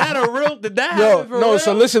 Oh, is that a real? Did that Yo, happen for no, real?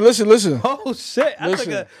 so listen. Oh shit! I took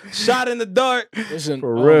Listen. a shot in the dark. Listen,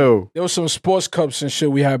 For real. there was some sports cups and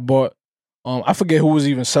shit we had bought. I forget who was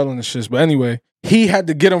even selling the shits, but anyway, he had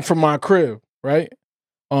to get them from my crib, right?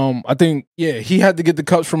 I think, yeah, he had to get the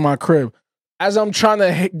cups from my crib. As I'm trying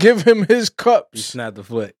to give him his You cups, snapped the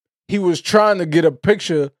flick. he was trying to get a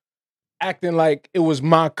picture acting like it was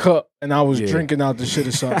my cup and I was Yeah. drinking out the shit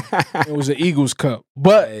or something. It was an Eagles cup.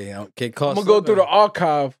 But Hey, okay, I'm gonna go through the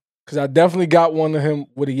archive because I definitely got one of him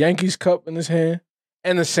with a Yankees cup in his hand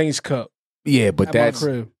and a Saints cup Yeah, but at that's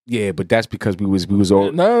my crib. but that's because we was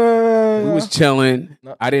all No. we was chilling.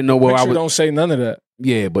 No. I didn't know where I Picture was. don't say none of that.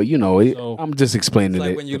 Yeah, but you know, So- I'm just explaining It's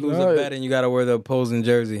like it. when you lose Right. a bet and you got to wear the opposing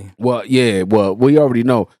jersey. Well, yeah, well, we already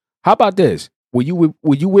know. How about this? Will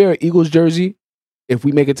you wear an Eagles jersey if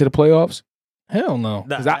we make it to the playoffs? Hell no.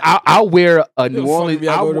 Because I'll wear a New fuck Orleans. if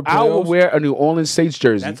y'all go to I will playoffs? wear a New Orleans Saints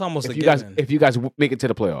jersey. That's almost if a you guys given. if you guys make it to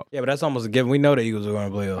the playoffs. Yeah, but that's almost a given. We know the Eagles are going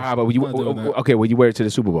to playoffs. How about will you? I'm not doing that. Okay, will you wear it to the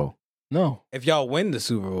Super Bowl? No. If y'all win the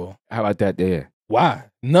Super Bowl, How about that? There. Why?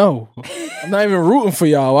 No. I'm not even rooting for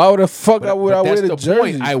y'all. Why would the fuck I would I wear that's the the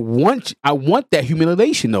jersey? point. I want that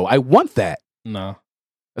humiliation though. I want that. Nah.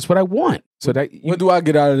 That's what I want. So that What do I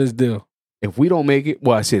get out of this deal? if we don't make it,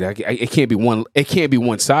 well, I said it can't be one. It can't be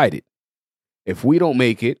one sided. If we don't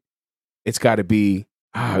make it, it's got to be.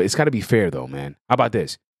 It's got to be fair though, man. How about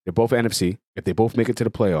this? They're both NFC. If they both make it to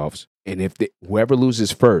the playoffs, and if whoever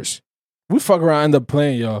loses first, We fuck around and end up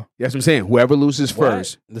playing y'all. that's what I'm saying. Whoever loses What?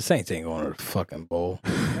 first, The Saints ain't going to the fucking bowl.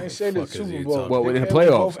 I ain't say the Fuck is Super you Bowl. talking Well, in the We both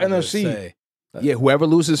playoffs, I'm just NFC. saying. yeah, whoever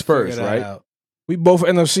loses first, Figure that right? out. We both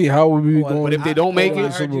NFC. How would we be Well, going? but if they don't make I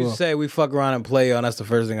it- heard you say we fuck around and play on. That's the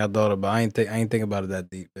first thing I thought about. I ain't think about it that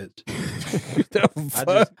deep, bitch.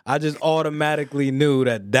 I just automatically knew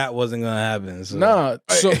that wasn't gonna happen. So. Nah.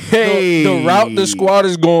 So Hey. the route the squad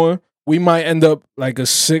is going, we might end up like a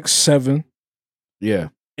 6-7. Yeah,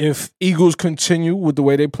 If Eagles continue with the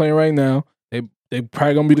way they playing right now, they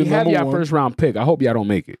probably gonna be the we have number y'all one. first round pick. I hope y'all don't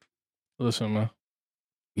make it. Listen, man.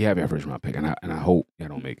 We have y'all first round pick, and I hope y'all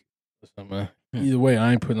don't make it. Listen, man. Either way,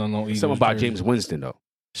 I ain't putting on no Eagles. Something about jersey. James Winston though.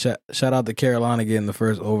 Shout out to Carolina getting the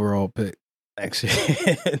first overall pick. Actually,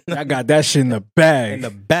 I got that shit in the bag. in the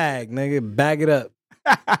bag, nigga. Bag it up.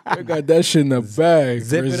 I got that shit in the bag.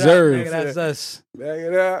 Zip Reserve. it up, nigga. That's us. Back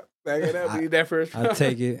it up. Back it up. I- We need that first. I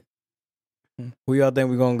take it. Who y'all think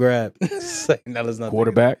we gonna grab? Say, no, let's not think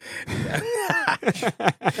Quarterback.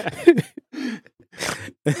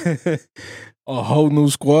 A whole new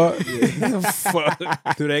squad. Fuck.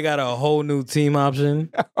 Do they got a whole new team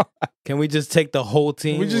option? Can we just take the whole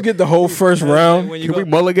team? We just get the whole first round. When you Can go, we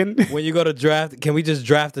mulligan? when you go to draft, can we just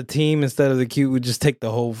draft a team instead of the cute? We just take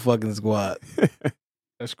the whole fucking squad.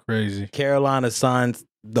 That's crazy. Carolina signs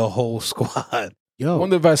the whole squad. I Yo,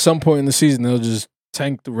 wonder if at some point in the season they'll just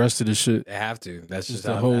tank the rest of the shit. They have to. That's Just just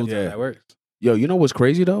the how, whole- that's how that works. yo, you know what's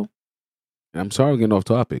crazy though? And I'm sorry, I'm getting off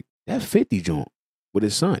topic. That 50 joint with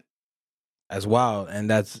his son. That's wild, and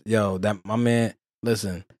that's that my man.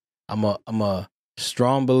 Listen, I'm a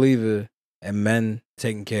strong believer in men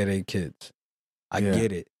taking care of their kids. I Yeah.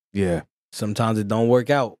 get it. Yeah, Sometimes it don't work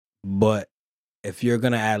out, but if you're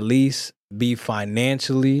gonna at least be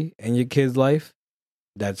financially in your kid's life,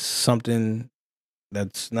 that's something.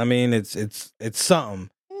 It's something.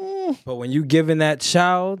 But when you giving that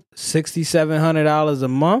child $6,700 a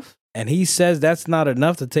month, and he says that's not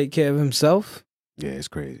enough to take care of himself, yeah, it's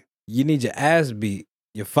crazy. you need your ass beat.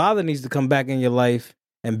 Your father needs to come back in your life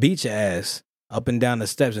and beat your ass up and down the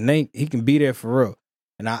steps, and then he can be there for real.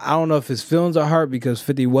 And I don't know if his feelings are hurt because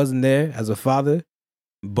 50 wasn't there as a father,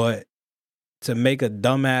 but to make a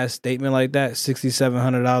dumbass statement like that,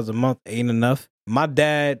 $6,700 a month ain't enough. My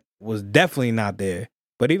dad was definitely not there,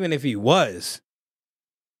 but even if he was,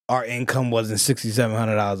 our income wasn't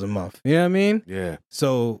 $6,700 a month. You know what I mean? Yeah,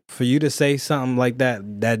 So for you to say something like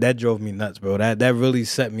that drove me nuts, bro. That really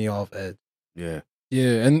set me off edge. yeah,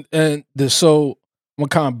 Yeah, so I'm gonna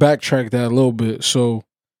kind of backtrack that a little bit. So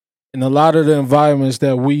in a lot of the environments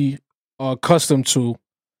that we are accustomed to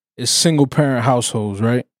is single parent households,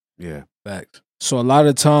 right? yeah, Facts. So a lot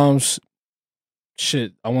of times,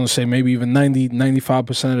 shit, I want to say maybe even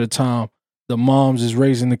 95% of the time, the moms is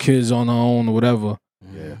raising the kids on her own or whatever.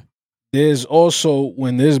 yeah, There's also,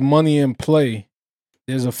 when there's money in play,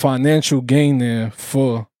 there's a financial gain there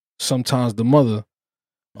for sometimes the mother.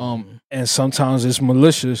 And sometimes it's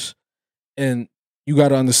malicious. And you got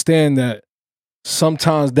to understand that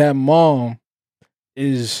sometimes that mom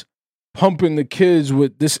is pumping the kids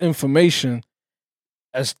with this information.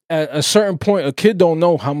 At a certain point, a kid don't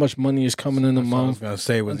know how much money is coming in a That's what I was month gonna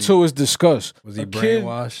say. until it's discussed. Was he A kid-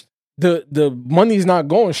 brainwashed? The money's not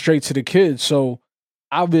going straight to the kid. So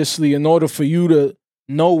obviously, in order for you to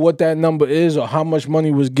know what that number is or how much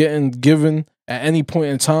money was getting given at any point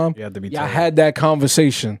in time, You have to be. y'all told. had that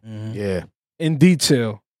conversation Mhm. Yeah. in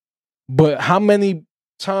detail. But how many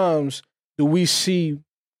times do we see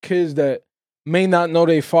kids that may not know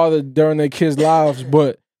their father during their kids' lives,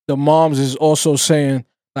 but the moms is also saying,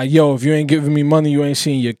 like, yo, if you ain't giving me money, you ain't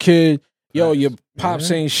seeing your kid. Yo, your pops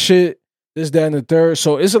Yeah. ain't shit. This, that, and the third.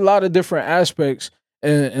 So it's a lot of different aspects.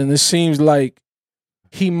 And it seems like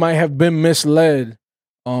he might have been misled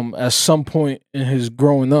at some point in his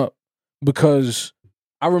growing up. Because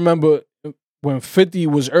I remember when 50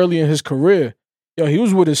 was early in his career, yo, he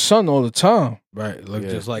was with his son all the time. Right. Look Yeah.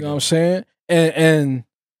 just like You know what I'm saying? And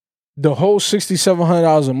the whole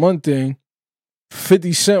 $6,700 a month thing,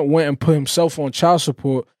 50 Cent went and put himself on child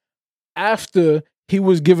support after he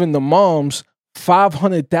was giving the moms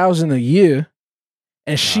 $500,000 a year,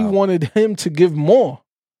 and she Wow. wanted him to give more.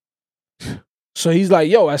 So he's like,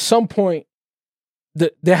 yo, at some point,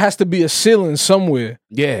 there has to be a ceiling somewhere.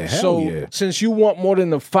 Yeah. Hell So yeah. since you want more than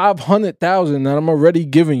the 500,000 that I'm already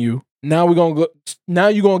giving you, now we're gonna go. Now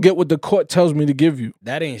you're gonna get what the court tells me to give you.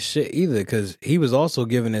 that ain't shit either, because he was also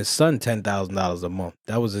giving his son $10,000 a month.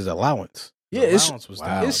 That was his allowance. His Yeah, it's- allowance was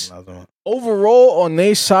wow. $10,000 a month. Overall, on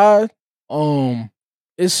their side,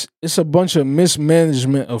 it's a bunch of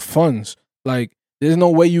mismanagement of funds. Like, there's no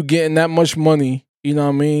way you getting that much money. You know what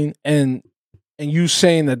I mean? And you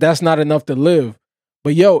saying that that's not enough to live.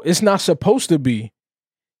 But yo, it's not supposed to be.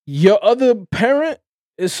 Your other parent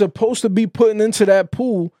is supposed to be putting into that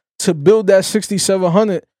pool to build that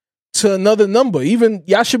 6,700 to another number. Even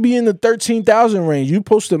y'all should be in the 13,000 range. You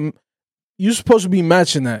supposed to be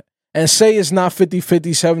matching that. And say it's not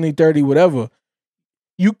 50-50, 70-30, whatever.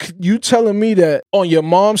 You telling me that on your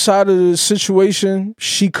mom's side of the situation,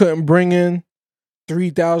 she couldn't bring in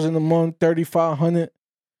 3,000 a month, 3,500.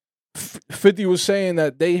 50 was saying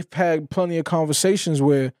that they've had plenty of conversations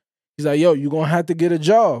where he's like, yo, you're going to have to get a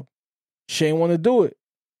job. She ain't want to do it.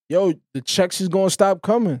 Yo, the checks is going to stop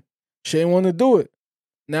coming. She ain't want to do it.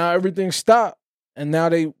 Now everything stopped. And now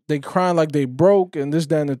they crying like they broke and this,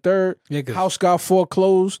 that, and the third. Yeah, 'cause House got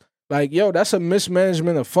foreclosed. Like, yo, that's a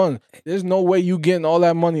mismanagement of funds. There's no way you getting all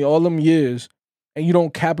that money all them years and you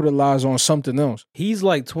don't capitalize on something else. he's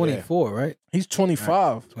like 24, right? He's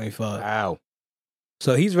 25. 25. Wow.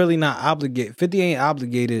 So he's really not obligated. 50 ain't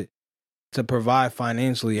obligated to provide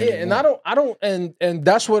financially. Yeah, and anymore. I don't, and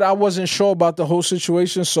that's what I wasn't sure about the whole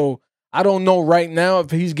situation. So I don't know right now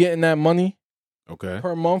if he's getting that money Okay.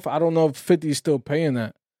 per month. I don't know if 50 is still paying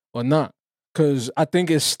that or not. Because I think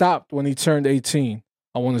it stopped when he turned 18,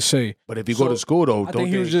 I want to say. But if you go So, to school though, I don't think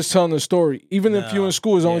he they- was just telling the story. Even if you No, in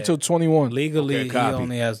school, it's only yeah. till 21. Legally, Okay, he copy.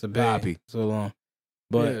 only has to pay Copy. so long.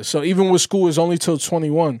 But Yeah, so even with school, it's only till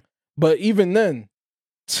 21. But even then,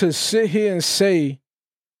 to sit here and say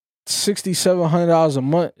 $6,700 a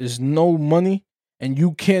month is no money and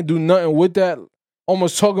you can't do nothing with that,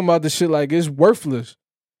 almost talking about this shit like it's worthless.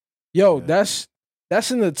 Yo, Yeah.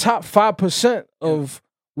 that's in the top 5% of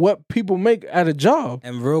what people make at a job.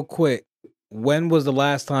 and real quick, when was the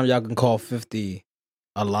last time y'all can call 50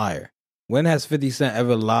 a liar? When has 50 Cent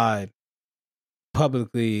ever lied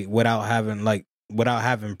publicly without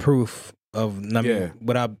having proof of Yeah.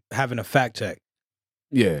 without having a fact check?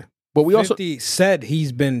 Yeah. But we also 50 said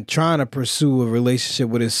he's been trying to pursue a relationship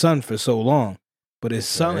with his son for so long, but his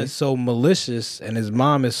son Okay. is so malicious and his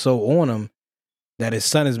mom is so on him that his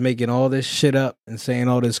son is making all this shit up and saying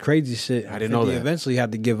all this crazy shit. I didn't know 50 that. Eventually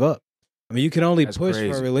had to give up. I mean, you can only That's push for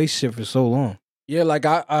crazy. a relationship for so long. Yeah, like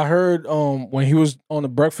I heard when he was on the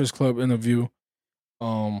Breakfast Club interview,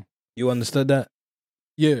 You understood that?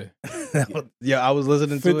 yeah, Yeah, I was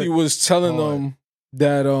listening 50 to it. was telling hard. them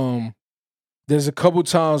that there's a couple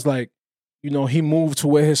times like, you know, he moved to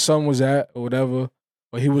where his son was at or whatever,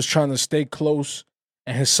 or he was trying to stay close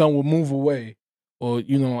and his son would move away, or,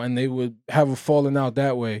 you know, and they would have a falling out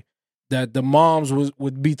that way. That the moms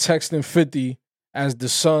would be texting 50 as the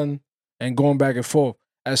son and going back and forth.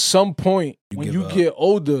 At some point, You when give you up. get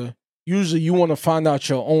older, usually you want to find out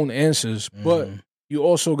your own answers. But Mhm. you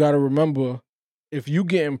also got to remember, if you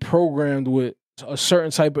getting programmed with a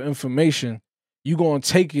certain type of information, you going to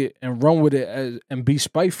take it and run with it and be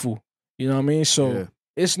spiteful. You know what I mean? So Yeah.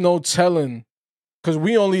 it's no telling, because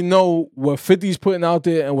we only know what 50's putting out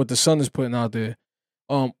there and what the son is putting out there.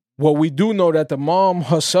 What we do know that the mom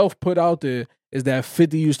herself put out there is that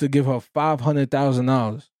 50 used to give her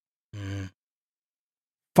 $500,000. Mhm.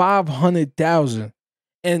 500,000.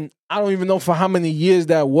 And I don't even know for how many years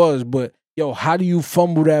that was, but yo, how do you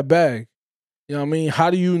fumble that bag? You know what I mean? How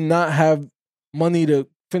do you not have money to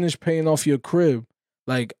finish paying off your crib?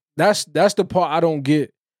 Like that's the part I don't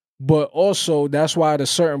get. But also that's why at a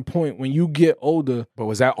certain point when you get older, But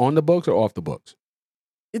was that on the books or off the books?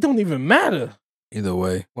 it don't even matter. Either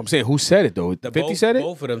way. I'm saying, who said it though? 50 said it?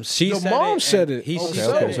 Both of them. She The said mom it. said and it. He Okay, said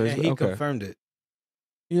okay, it, so and he okay. confirmed it.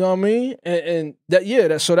 You know what I mean? And that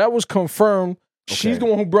that so that was confirmed. She's the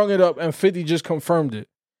one who brung it up, and 50 just confirmed it.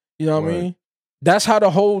 You know what I Word. mean? That's how the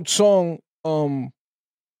whole song,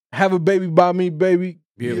 "Have a Baby by Me, Baby,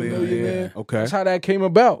 Be a Millionaire." Okay. That's how that came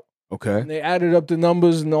about. Okay. And they added up the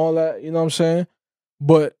numbers and all that. You know what I'm saying?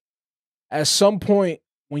 But at some point,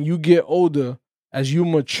 when you get older, as you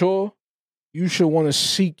mature, you should want to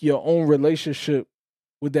seek your own relationship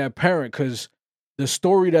with that parent, because the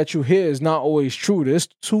story that you hear is not always true. There's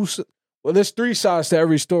there's three sides to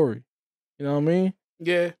every story. You know what I mean?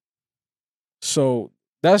 Yeah. So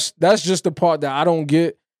that's just the part that I don't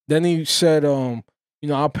get. Then he said,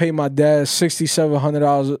 I'll pay my dad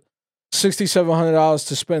 $6,700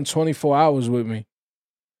 to spend 24 hours with me.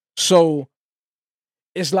 So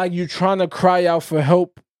it's like you're trying to cry out for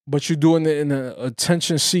help, but you're doing it in an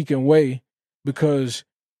attention-seeking way because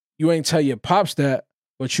you ain't tell your pops that,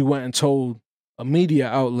 but you went and told a media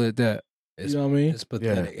outlet that. You know what I mean? It's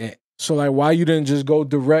pathetic. Yeah. So like, why you didn't just go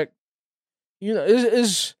direct? You know,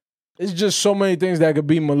 it's just so many things that could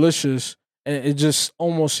be malicious, and it just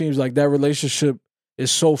almost seems like that relationship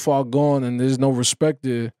is so far gone, and there's no respect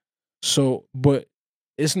there. So, but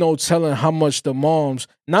it's no telling how much the moms,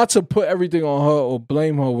 not to put everything on her or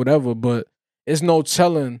blame her or whatever, but it's no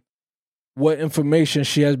telling what information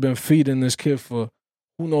she has been feeding this kid for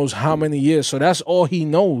who knows how many years. So that's all he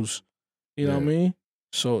knows. You know what I mean?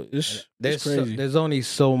 So it's crazy. There's only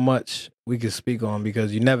so much we could speak on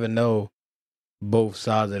because you never know both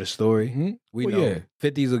sides of the story. Mhm. We Well, know yeah.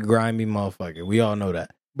 50's a grimy motherfucker. We all know that.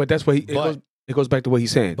 But that's what But- it goes back to what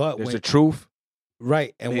he's saying. but There's when- the truth,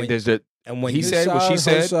 Right. And and when there's the and when he you said what she Her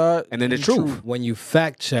said, side, and then the truth. when you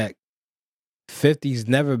fact check, 50's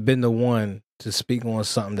never been the one to speak on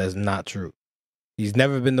something that's not true. He's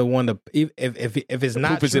never been the one to if it's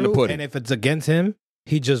not proof is in the true pudding. and if it's against him,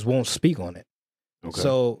 he just won't speak on it. Okay.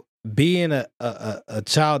 So being a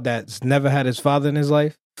child that's never had his father in his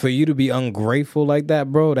life, for you to be ungrateful like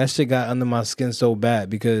that, bro, that shit got under my skin so bad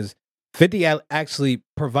because 50 actually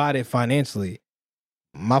provided financially.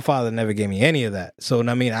 My father never gave me any of that. So,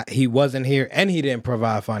 I mean, he wasn't here and he didn't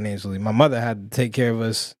provide financially. My mother had to take care of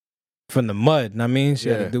us from the mud. I mean, she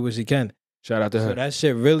had Yeah. to do what she can. Shout out to So her. that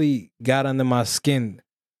shit really got under my skin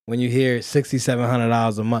when you hear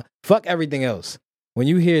 $6,700 a month. Fuck everything else. When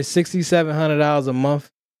you hear $6,700 a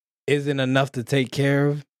month isn't enough to take care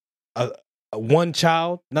of one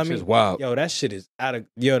child, I mean, Shit's wild. yo, that shit is out of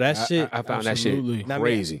that shit. I found absolutely. that I shit mean,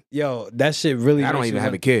 crazy. Yo, that shit really. I don't makes even you have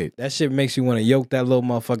a wanna- kid. That shit makes you want to yoke that little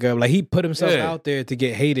motherfucker up. Like he put himself Yeah. out there to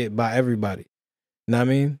get hated by everybody. Know what I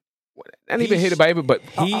mean? Not even hated by everybody,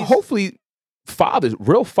 but he's- hopefully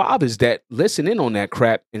real fathers that listen in on that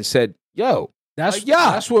crap and said, yo,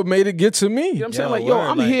 That's what made it get to me. you know what I'm saying? Yo, Like, yo, word,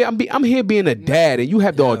 I'm like- here, I'm here being a dad, and you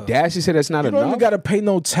have the Yo. audacity to say that's not You don't enough. even got to pay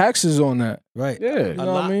no taxes on that. Right. Yeah. You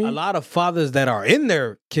know what I mean? A lot of fathers that are in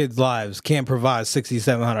their kids' lives can't provide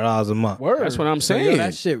 $6,700 a month. Word. That's what I'm So, yo, saying.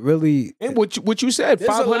 that shit really. And what you said, There's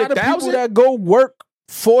a lot of people 500,000. that go work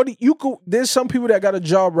 40. There's some people that got a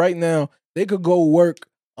job right now. They could go work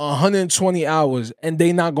 120 hours and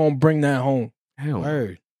they not gonna bring that home. Hell,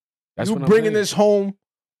 Word. that's You what I'm bringing saying. this home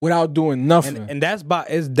without doing nothing. And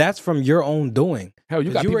that's from your own doing. Hell, you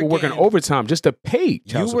 'cause got you were people working getting- overtime just to pay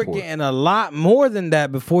child You were support. getting a lot more than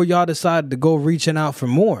that before y'all decided to go reaching out for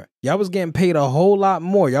more. Y'all was getting paid a whole lot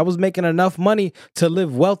more. Y'all was making enough money to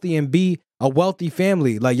live wealthy and be a wealthy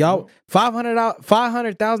family. Like y'all,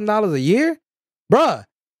 $500,000 a year, bruh.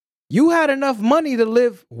 You had enough money to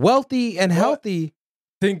live wealthy and healthy.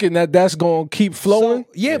 Thinking that that's gonna keep flowing. So,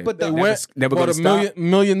 yeah, but They the, never bought gonna a stop. $1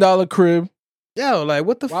 million crib. yo, like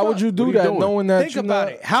what the Why fuck? would you do What are you that doing? knowing that Think you're about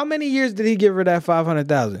not- it. How many years did he give her that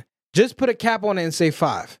 500,000? Just put a cap on it and say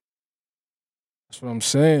 5. That's what I'm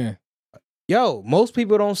saying. Yo, most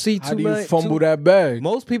people don't see How $2 do you million. fumble that bag?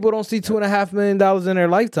 Most people don't see $2.5 million in their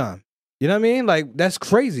lifetime. You know what I mean? Like that's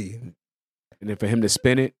crazy. And then for him to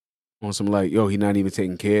spin it on some like, yo, he not even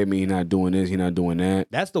taking care of me. He not doing this. He not doing that.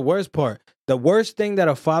 That's the worst part. The worst thing that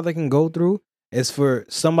a father can go through is for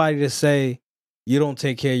somebody to say you don't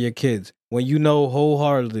take care of your kids when you know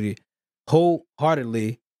wholeheartedly,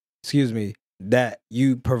 excuse me, that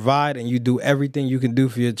you provide and you do everything you can do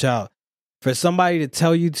for your child. for somebody to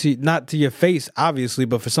tell you to, not to your face, obviously,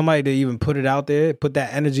 but for somebody to even put it out there, put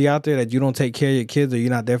that energy out there that you don't take care of your kids or you're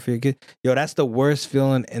not there for your kids, yo, that's the worst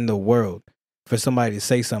feeling in the world. For somebody to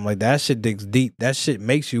say something like that, that shit digs deep. That shit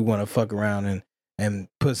makes you want to fuck around and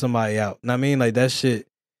put somebody out. Know what I mean? Like that shit.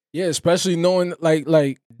 Yeah, especially knowing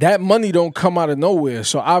like that money don't come out of nowhere.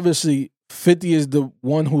 So obviously 50 is the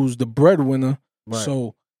one who's the breadwinner. Right.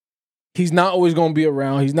 So he's not always gonna be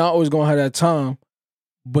around. He's not always gonna have that time.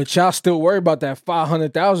 But y'all still worried about that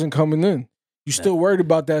 500,000 coming in. You still worried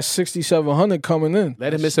about that 6,700 coming in.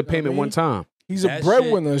 Let him miss a payment one time. He's a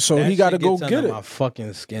breadwinner, so he got to go get it. My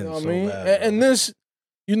fucking skin, you know what so I mean? bad, and this,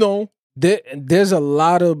 you know, there's a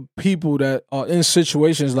lot of people that are in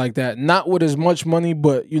situations like that, not with as much money,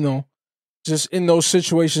 but you know, just in those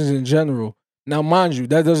situations in general. Now, mind you,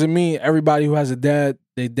 that doesn't mean everybody who has a dad,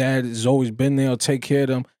 their dad has always been there or take care of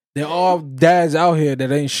them. There are dads out here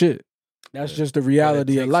that ain't shit. That's just the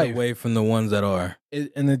reality of life. Away from the ones that are,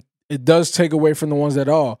 it does take away from the ones that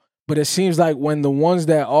are. But it seems like when the ones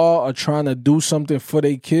that are trying to do something for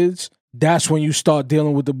their kids, that's when you start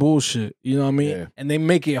dealing with the bullshit. You know what I mean? Yeah. And they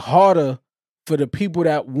make it harder for the people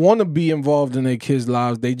that want to be involved in their kids'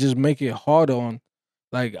 lives. They just make it harder on.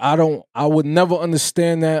 Like, I would never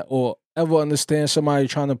understand that or ever understand somebody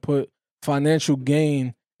trying to put financial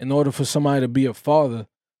gain in order for somebody to be a father.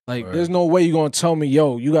 Like, Right. There's no way you're going to tell me,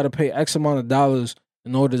 yo, you got to pay X amount of dollars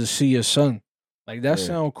in order to see your son. Like, that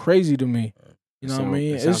sounds crazy to me. You know what I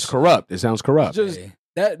mean? It sounds corrupt. It sounds corrupt. Just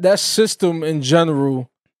that system in general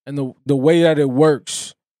and the way that it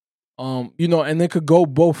works, you know, and it could go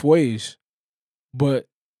both ways. But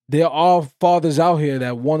there are fathers out here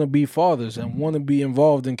that want to be fathers and want to be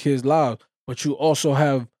involved in kids' lives. But you also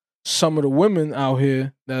have some of the women out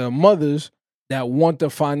here that are mothers that want the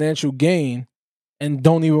financial gain and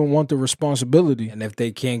don't even want the responsibility. and if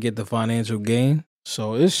they can't get the financial gain,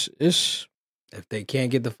 So it's if they can't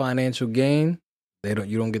get the financial gain,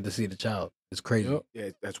 you don't get to see the child. It's crazy. Yep. Yeah,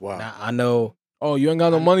 that's wild. Now, I know. Oh, you ain't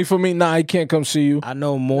got no money for me? Nah, I can't come see you. I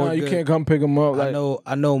know more. Nah, you good- can't come pick him up. Like,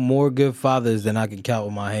 I know more good fathers than I can count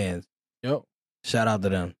with my hands. Yep. Shout out to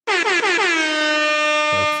them.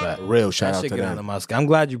 That's fact. Real shout That out shit to get them. under my skin. I'm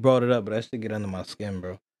glad you brought it up, but that shit get under my skin,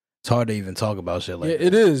 bro. It's hard to even talk about shit like Yeah,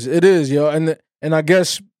 that. it is, yo. And I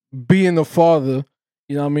guess being a father,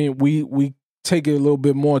 you know what I mean, we take it a little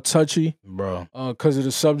bit more touchy, Bro. because of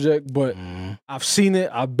the subject, but Mhm. I've seen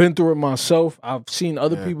it. I've been through it myself. I've seen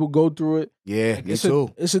other Yeah. people go through it. Yeah, me It's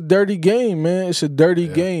too. it's a dirty game, man. It's a dirty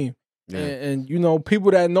Yeah. game. Yeah. And you know,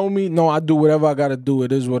 people that know me know I do whatever I got to do.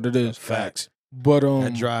 It is what it is. Facts. But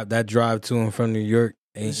That drive to and from New York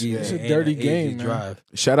ain't It's- easy. it's a Ain't dirty an easy game, man. drive.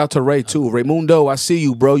 Shout out to Ray too. Raymundo, I see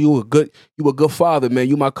you, bro. You a good father, man.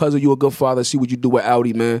 You my cousin. You a good father. See what you do with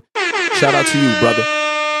Audi, man. Shout out to you, brother.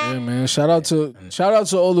 yeah, man. Shout out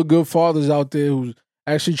to all the good fathers out there who's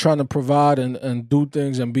actually trying to provide and do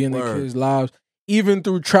things and be in their Word. kids' lives. Even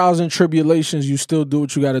through trials and tribulations, you still do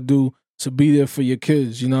what you got to do to be there for your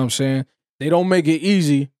kids. You know what I'm saying? They don't make it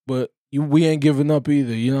easy, but we ain't giving up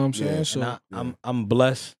either. You know what I'm saying? Yeah. So And I'm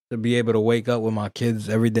blessed to be able to wake up with my kids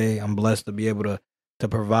every day. I'm blessed to be able to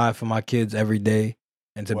provide for my kids every day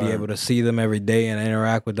and to be Word. able to see them every day and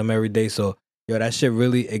interact with them every day. So, yo, that shit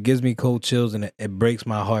really, it gives me cold chills and it breaks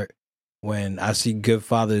my heart when I see good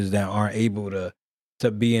fathers that aren't able to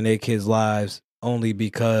be in their kids' lives only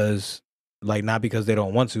because, like, not because they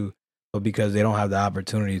don't want to, but because they don't have the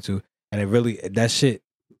opportunity to. And it really, that shit,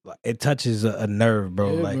 it touches a nerve,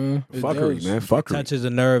 bro. yeah, Like, man, it Fuckery, does. man. Fuckery. touches a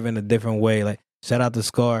nerve in a different way. Like, shout out to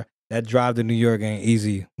Scar. That drive to New York ain't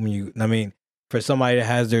easy. I mean, for somebody that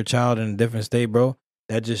has their child in a different state, bro,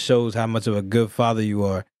 that just shows how much of a good father you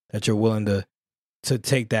are, that you're willing to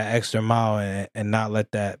take that extra mile and not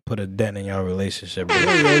let that put a dent in your relationship, bro.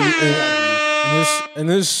 And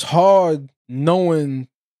it's hard knowing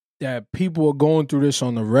that people are going through this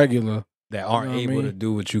on the regular. That aren't You know what I able to mean?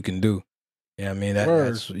 do what you can do. You know what I mean?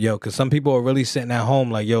 Word. That's, yo, because some people are really sitting at home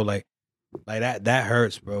like, yo, like that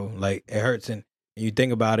hurts, bro. Like, it hurts. And you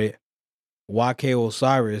think about it, YK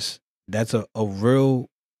Osiris, that's a real,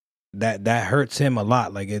 that hurts him a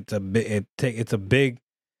lot. Like, it's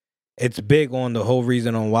big on the whole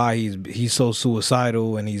reason on why he's so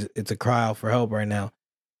suicidal and it's a cry out for help right now.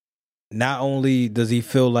 Not only does he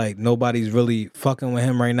feel like nobody's really fucking with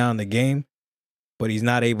him right now in the game, but he's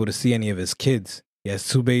not able to see any of his kids. He has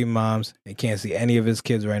 2 baby moms. He can't see any of his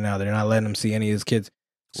kids right now. They're not letting him see any of his kids.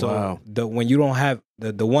 So Wow. when you don't have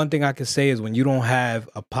the one thing I can say is when you don't have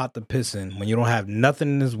a pot to piss in, when you don't have nothing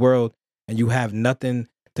in this world and you have nothing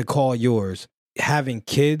to call yours, having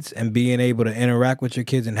kids and being able to interact with your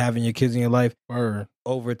kids and having your kids in your life Word.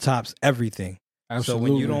 overtops everything. Absolutely.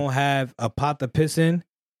 So when you don't have a pot to piss in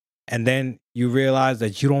and then you realize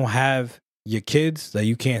that you don't have your kids, that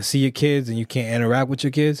you can't see your kids and you can't interact with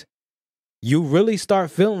your kids, you really start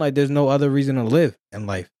feeling like there's no other reason to live in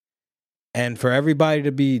life. And for everybody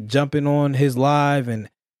to be jumping on his live and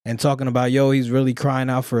talking about, yo, he's really crying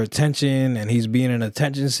out for attention and he's being an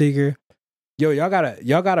attention seeker. Yo, y'all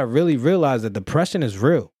gotta really realize that depression is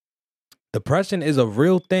real. Depression is a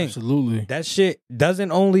real thing. Absolutely. That shit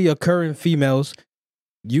doesn't only occur in females.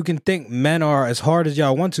 You can think men are as hard as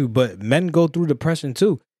y'all want to, but men go through depression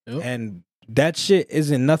too. Yep. And that shit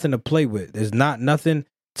isn't nothing to play with. It's not nothing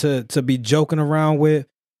to be joking around with.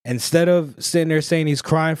 Instead of sitting there saying he's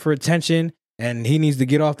crying for attention and he needs to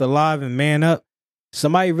get off the live and man up,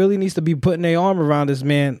 somebody really needs to be putting their arm around this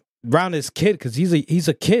man, around this kid, because he's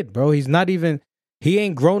a kid, bro. He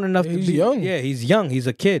ain't grown enough to be young. Yeah, he's young. He's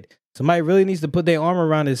a kid. Somebody really needs to put their arm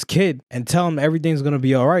around this kid and tell him everything's gonna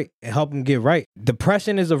be all right and help him get right.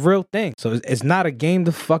 Depression is a real thing, so it's not a game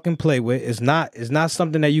to fucking play with. It's not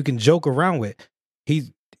something that you can joke around with.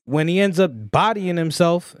 When he ends up bodying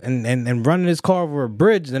himself and running his car over a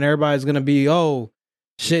bridge, then everybody's gonna be, oh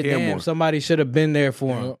shit, damn, somebody should have been there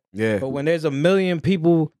for him. Yeah. But when there's a million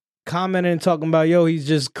people commenting and talking about, yo, he's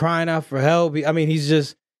just crying out for help. I mean, he's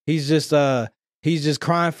just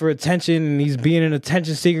crying for attention and he's being an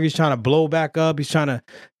attention seeker. He's trying to blow back up.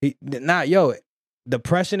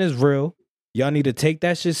 Depression is real. Y'all need to take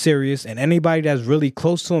that shit serious. And anybody that's really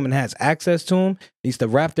close to him and has access to him needs to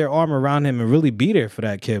wrap their arm around him and really be there for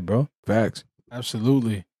that kid, bro. Facts.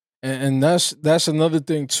 Absolutely. And that's another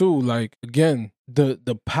thing too. Like, again,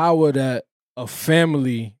 the power that a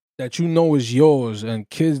family that you know is yours and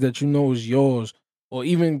kids that you know is yours, or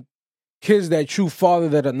even kids that you father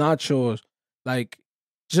that are not yours, like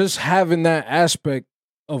just having that aspect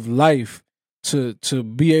of life to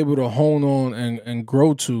be able to hone on and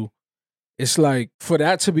grow to, it's like for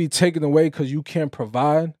that to be taken away because you can't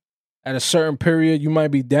provide at a certain period, you might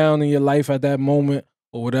be down in your life at that moment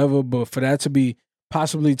or whatever, but for that to be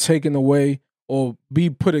possibly taken away or be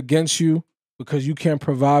put against you because you can't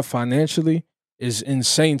provide financially is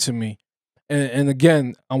insane to me. And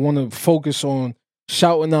again, I want to focus on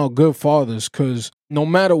shouting out good fathers, because no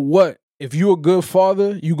matter what, if you're a good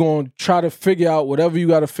father, you're going to try to figure out whatever you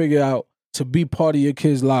got to figure out to be part of your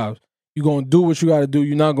kids' lives. You're going to do what you got to do.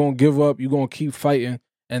 You're not going to give up. You're going to keep fighting.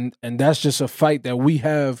 And that's just a fight that we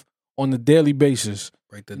have on a daily basis.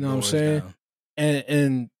 Break the you know what I'm doors saying? down.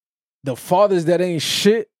 And the fathers that ain't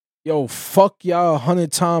shit, yo, fuck y'all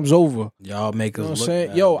 100 times over. Y'all make us You know what I'm look saying?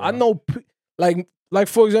 bad, Yo, bro. I know, like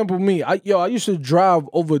for example, me, I used to drive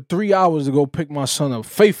over 3 hours to go pick my son up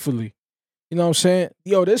faithfully. You know what I'm saying?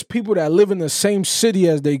 Yo, there's people that live in the same city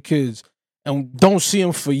as their kids and don't see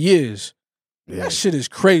them for years. Yeah. That shit is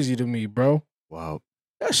crazy to me, bro. Wow.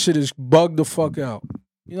 That shit is bugged the fuck out.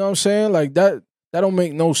 You know what I'm saying? Like that don't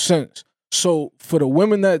make no sense. So for the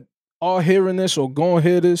women that are hearing this or gonna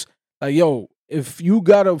hear this, like, yo, if you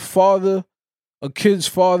got a kid's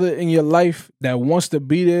father in your life that wants to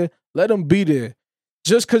be there, let him be there.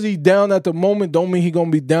 Just because he's down at the moment don't mean he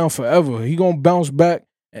gonna be down forever. He gonna bounce back.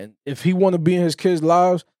 And if he want to be in his kids'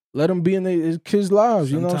 lives, let him be in his kids' lives.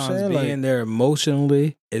 You know what I'm saying? Sometimes being there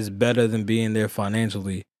emotionally is better than being there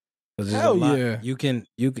financially. Hell yeah.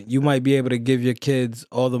 You might be able to give your kids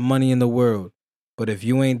all the money in the world, but if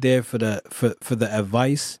you ain't there for the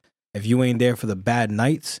advice, if you ain't there for the bad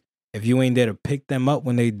nights, if you ain't there to pick them up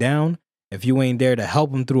when they down, if you ain't there to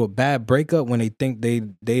help them through a bad breakup when they think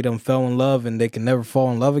they done fell in love and they can never fall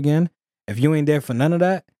in love again, if you ain't there for none of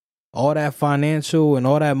that, all that financial and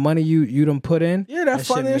all that money you done put in, Yeah, that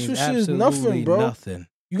financial shit is nothing, absolutely bro. Nothing.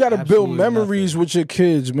 You got to build Absolutely memories nothing. with your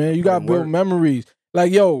kids, man. You got to Put in build work. memories.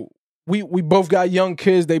 Like, yo, we both got young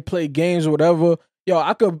kids. They play games or whatever. Yo,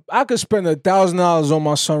 I could spend $1,000 on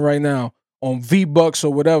my son right now on V-Bucks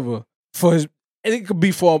or whatever for his. And it could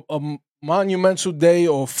be for a monumental day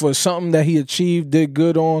or for something that he achieved, did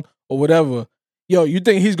good on or whatever. Yo, you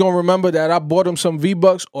think he's gonna remember that I bought him some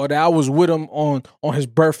V-Bucks or that I was with him on his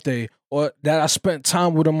birthday or that I spent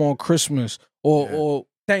time with him on Christmas or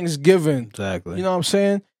Thanksgiving? Exactly. You know what I'm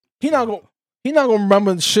saying? He not gonna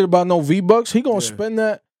remember shit about no V-Bucks. He gonna spend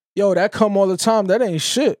that. Yo, that come all the time. That ain't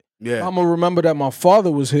shit. Yeah. I'm gonna remember that my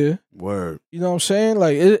father was here. Word. You know what I'm saying?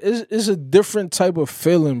 Like it's a different type of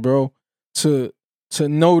feeling, bro. To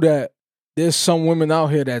know that there's some women out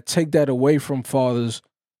here that take that away from fathers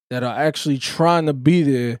that are actually trying to be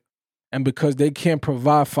there, and because they can't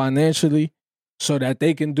provide financially, so that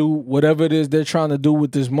they can do whatever it is they're trying to do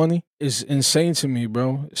with this money, is insane to me,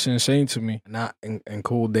 bro. It's insane to me. And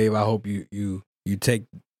cool, Dave. I hope you take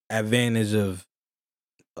advantage of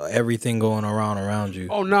everything going around you.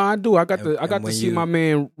 Oh no, I do. I got And- to and when see you- my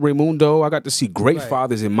man Raymundo. I got to see great Right.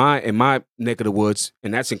 fathers in my neck of the woods,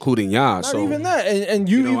 and that's including y'all. Not So even that, and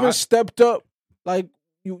you, you know, even I- stepped up, like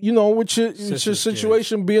you know, with your Sister's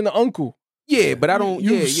situation being an uncle. yeah, but I don't.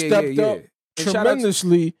 You yeah, stepped yeah. up And shout out to-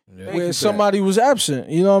 tremendously Yeah. Thank you where for somebody was absent.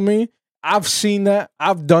 You know what I mean? I've seen that.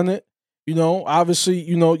 I've done it. You know, obviously,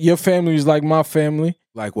 you know, your family is like my family.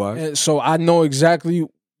 Likewise. And so I know exactly,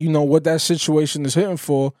 you know, what that situation is hitting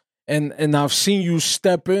for. And I've seen you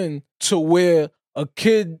step in to where a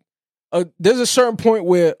kid, there's a certain point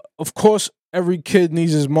where, of course, every kid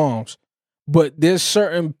needs his moms. But there's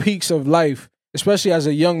certain peaks of life, especially as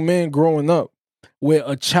a young man growing up, where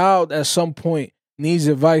a child at some point needs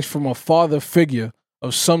advice from a father figure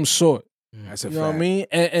of some sort. That's a You fact. know what I mean?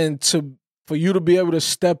 And for you to be able to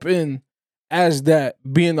step in as that,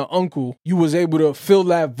 being an uncle, you was able to fill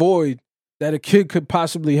that void that a kid could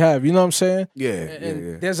possibly have. You know what I'm saying? Yeah, And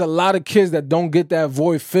yeah. there's a lot of kids that don't get that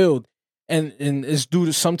void filled. And it's due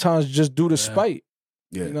to sometimes just due to spite.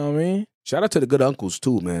 Yeah. You know what I mean? Shout out to the good uncles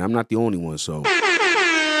too, man. I'm not the only one, so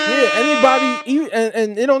Yeah, anybody,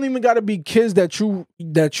 and it don't even got to be kids that you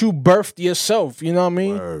birthed yourself. You know what I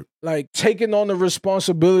mean? word. Like taking on the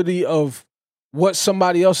responsibility of what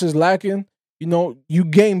somebody else is lacking. You know, you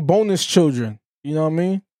gain bonus children. You know what I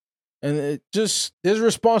mean? And it just there's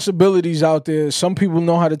responsibilities out there. Some people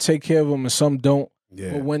know how to take care of them, and some don't.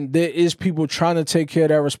 Yeah. But when there is people trying to take care of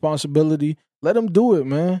that responsibility, let them do it,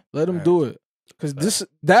 man. Let them do it. Because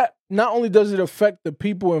that not only does it affect the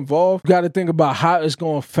people involved, you got to think about how it's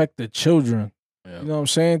going to affect the children. Yeah. You know what I'm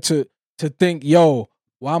saying? To think, yo,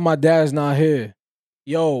 why my dad's not here?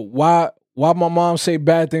 Yo, why my mom say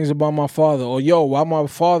bad things about my father? Or yo, why my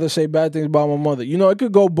father say bad things about my mother? You know, it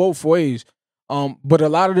could go both ways. But a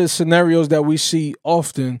lot of the scenarios that we see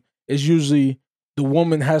often is usually the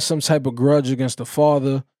woman has some type of grudge against the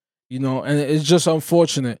father, you know, and it's just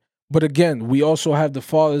unfortunate. But again, we also have the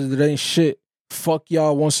fathers that ain't shit. Fuck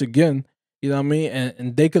y'all once again, you know what I mean?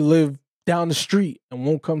 And they could live down the street and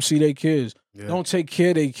won't come see their kids. Yeah. Don't take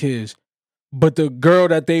care of their kids. But the girl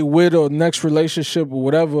that they with or next relationship or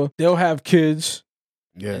whatever, they'll have kids.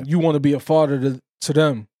 Yeah. And you want to be a father to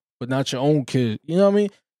them, but not your own kid. You know what I mean?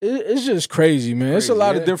 It's just crazy, man. It's a Crazy,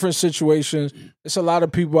 lot yeah. of different situations. It's a lot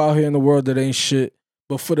of people out here in the world that ain't shit.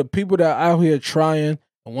 But for the people that are out here trying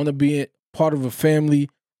and want to be part of a family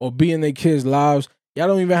or be in their kids' lives, y'all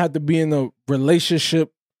don't even have to be in a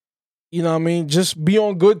relationship. You know what I mean? Just be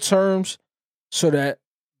on good terms so that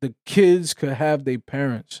the kids could have their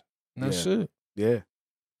parents. And that's it. Yeah.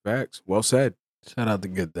 Facts. Well said. Shout out to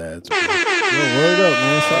good dads. Yo, word up,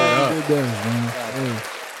 man. Shout out to good dads, man. Yeah.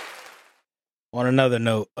 On another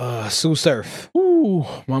note, Tsu Surf. Ooh,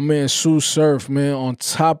 my man Tsu Surf, man, on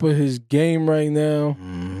top of his game right now.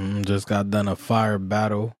 Just got done a fire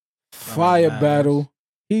battle. Fire Nice. battle.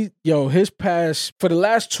 His past for the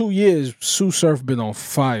last 2 years, Tsu Surf been on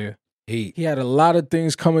fire. Heat. He had a lot of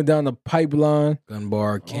things coming down the pipeline. Gun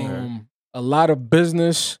bar king. A lot of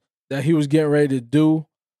business that he was getting ready to do.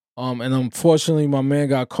 And unfortunately, my man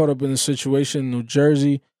got caught up in a situation in New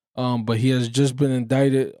Jersey. But he has just been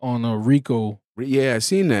indicted on a RICO. Yeah, I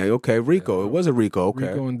seen that. Okay, Rico. It was a Rico. Okay.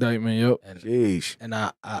 RICO indictment, yep. And, Jeez. and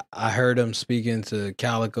I heard him speaking to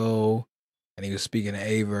Calico, and he was speaking to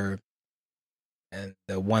Aver. And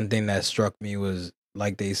the one thing that struck me was,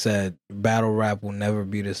 like they said, battle rap will never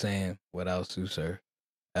be the same without Tsu Surf.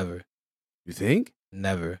 Ever. You think?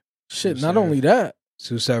 Never. Shit, Tsu not Surf. only that.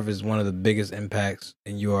 Tsu Surf is one of the biggest impacts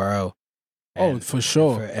in URL. Oh, And for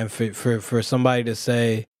sure. for somebody to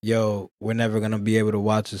say, yo, we're never gonna be able to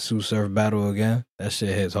watch a Tsu Surf battle again, that shit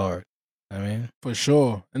hits hard. I mean, For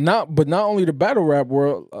sure. And not only the battle rap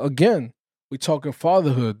world, again, we talking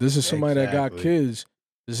fatherhood. This is somebody that got Exactly. kids.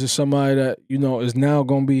 This is somebody that, you know, is now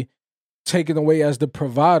gonna be taken away as the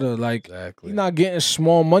provider. Like exactly. he's not getting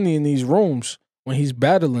small money in these rooms when he's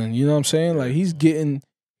battling. You know what I'm saying? Like he's getting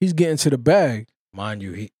to the bag. Mind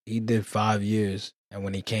you, he did 5 years, and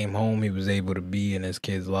when he came home, he was able to be in his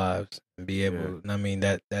kids' lives and be able. I mean,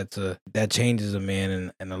 that changes a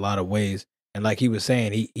man in a lot of ways. And like he was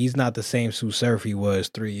saying, he's not the same Tsu Surf he was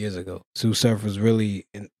 3 years ago. Tsu Surf was really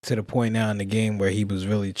to the point now in the game where he was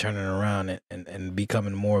really turning around and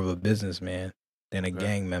becoming more of a businessman than a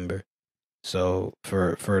gang member. So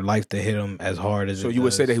for life to hit him as hard as So it you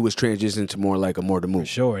would say does, that he was transitioning to more like a more to for move.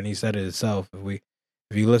 sure, and he said it himself.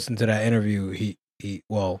 If you listen to that interview,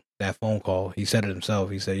 that phone call, he said it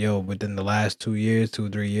himself. He said, "Yo, within the last 2 years, 2 or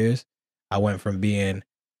 3 years, I went from being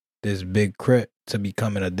this big crit to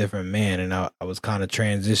becoming a different man, and I was kind of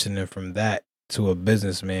transitioning from that to a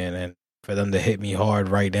businessman, and for them to hit me hard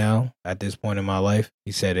right now at this point in my life.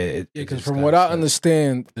 He said it. Yeah, because from what I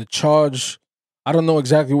understand, the charge, I don't know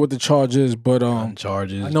exactly what the charge is, but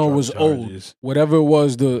charges. I know it was old. Whatever it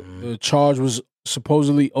was, the charge was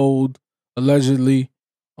supposedly old, allegedly.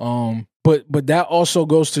 But that also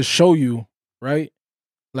goes to show you, right?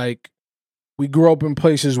 Like, we grew up in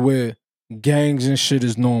places where gangs and shit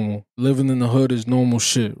is normal. Living in the hood is normal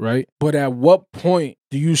shit, right? But at what point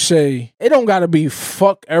do you say, it don't gotta be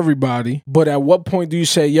fuck everybody, but at what point do you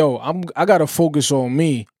say, yo, I gotta focus on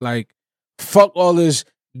me? Like, fuck all this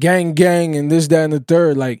gang and this, that, and the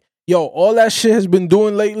third. Like, yo, all that shit has been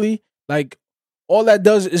doing lately, like, all that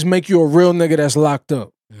does is make you a real nigga that's locked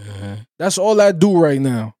up. That's all I do right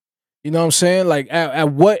now. You know what I'm saying? Like,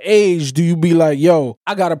 at what age do you be like, yo,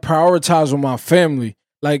 I gotta prioritize on my family?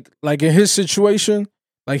 Like in his situation,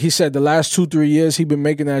 like he said, the last 2-3 years he been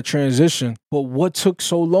making that transition. But what took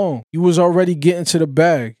so long? You was already getting to the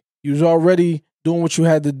bag. You was already doing what you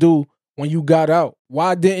had to do when you got out.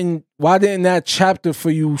 Why didn't that chapter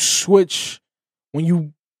for you switch when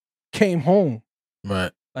you came home?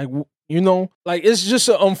 Right. Like, you know, like, it's just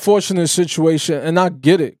an unfortunate situation, and I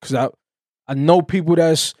get it, because I know people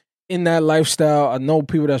that's in that lifestyle. I know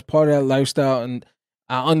people that's part of that lifestyle, and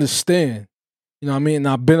I understand. You know what I mean? And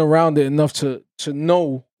I've been around it enough to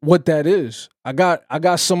know what that is. I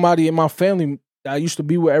got somebody in my family that I used to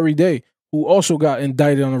be with every day who also got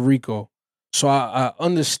indicted on a RICO. So I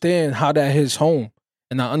understand how that hits home.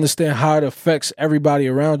 And I understand how it affects everybody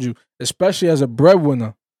around you, especially as a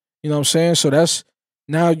breadwinner. You know what I'm saying? So that's,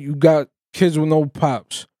 now you got kids with no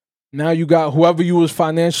pops. Now you got whoever you was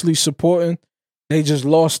financially supporting, they just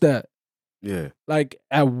lost that. Yeah. Like,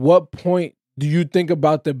 at what point do you think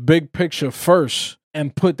about the big picture first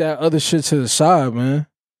and put that other shit to the side, man?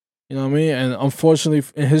 You know what I mean? And unfortunately,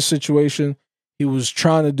 in his situation, he was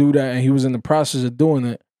trying to do that and he was in the process of doing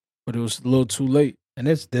it, but it was a little too late. And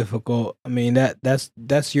it's difficult. I mean,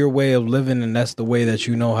 that's your way of living, and that's the way that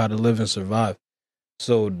you know how to live and survive.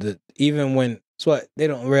 So even when, that's what they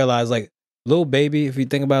don't realize, like, Lil Baby, if you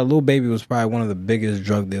think about it, Lil Baby was probably one of the biggest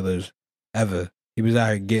drug dealers ever. He was out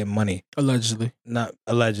here getting money. Allegedly. Not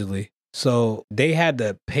allegedly. So they had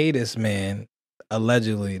to pay this man,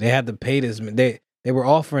 allegedly. They had to pay this man. They were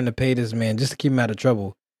offering to pay this man just to keep him out of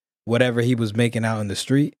trouble. Whatever he was making out in the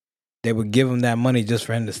street, they would give him that money just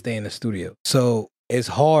for him to stay in the studio. So it's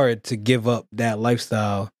hard to give up that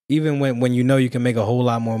lifestyle, even when you know you can make a whole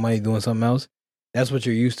lot more money doing something else. That's what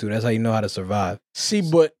you're used to. That's how you know how to survive. See,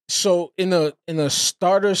 but so in a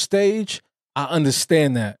starter stage, I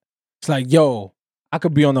understand that. It's like, yo, I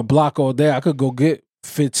could be on the block all day. I could go get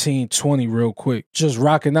 15, 20 real quick. Just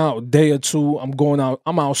rocking out a day or two. I'm going out.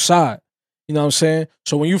 I'm outside. You know what I'm saying?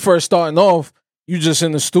 So when you first starting off, you just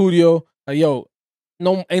in the studio. Like, yo,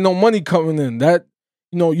 ain't no money coming in. That,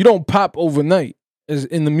 you know, you don't pop overnight as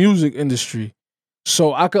in the music industry.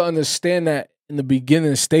 So I could understand that in the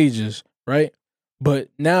beginning stages, right? But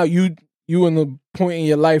now you in the point in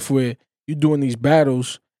your life where you're doing these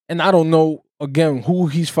battles, and I don't know, again, who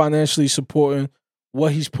he's financially supporting,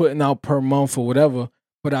 what he's putting out per month or whatever,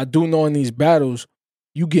 but I do know in these battles,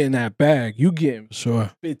 you getting that bag. You getting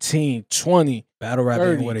 15, 20, battle rap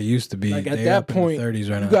 30. ain't what it used to be. Like, at They're that up in point, the 30s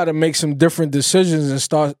right you now. got to make some different decisions and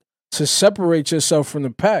start to separate yourself from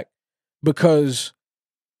the pack, because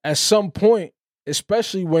at some point,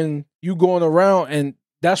 especially when you going around and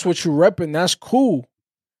that's what you repping, that's cool,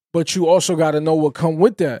 but you also got to know what come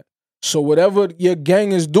with that. So whatever your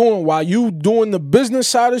gang is doing while you doing the business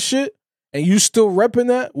side of shit and you still repping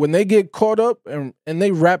that, when they get caught up and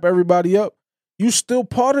they wrap everybody up, you still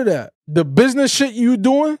part of that. The business shit you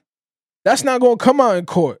doing, that's not going to come out in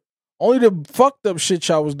court. Only the fucked up shit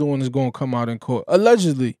y'all was doing is going to come out in court,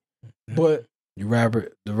 allegedly. But the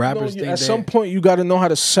rappers think at some point you got to know how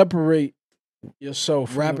to separate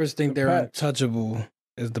yourself. Rappers think they're untouchable.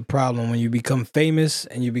 Is the problem. When you become famous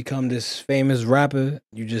and you become this famous rapper,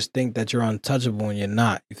 you just think that you're untouchable, and you're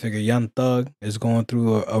not. You figure Young Thug is going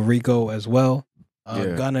through a RICO as well.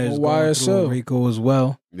 Gunna is going through a RICO as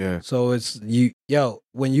well. Yeah. So it's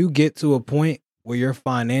when you get to a point where you're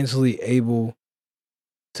financially able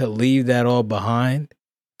to leave that all behind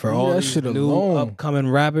for all these new upcoming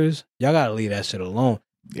rappers, y'all gotta leave that shit alone.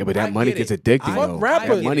 Yeah, but that money gets addicting, though.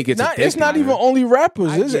 Rappers. Money gets addicting. It's not even only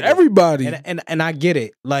rappers. It's everybody. And I get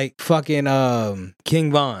it. Like fucking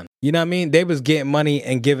King Von. You know what I mean? They was getting money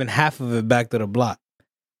and giving half of it back to the block.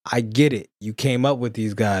 I get it. You came up with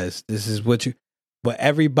these guys. This is what you... But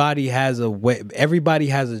everybody has a way. Everybody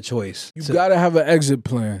has a choice. You gotta have an exit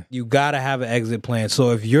plan. You gotta have an exit plan.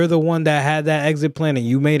 So if you're the one that had that exit plan and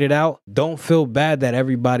you made it out, don't feel bad that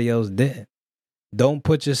everybody else didn't. Don't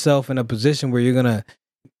put yourself in a position where you're gonna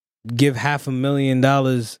give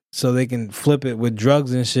 $500,000 so they can flip it with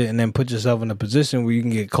drugs and shit, and then put yourself in a position where you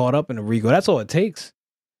can get caught up in a RICO. That's all it takes.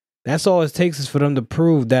 That's all it takes is for them to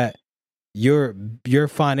prove that you're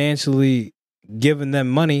financially giving them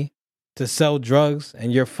money to sell drugs,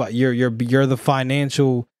 and you're the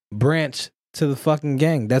financial branch to the fucking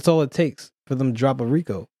gang. That's all it takes for them to drop a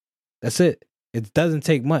RICO. That's it. It doesn't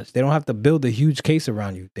take much. They don't have to build a huge case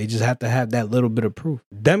around you. They just have to have that little bit of proof.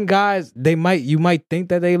 Them guys, you might think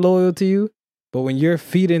that they loyal to you, but when you're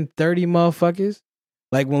feeding 30 motherfuckers,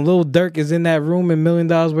 like when Lil Durk is in that room in $1 million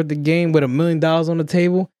worth of game with $1 million on the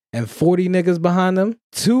table and 40 niggas behind them,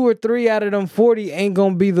 2 or 3 out of them 40 ain't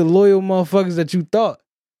gonna be the loyal motherfuckers that you thought.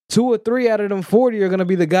 2 or 3 out of them 40 are gonna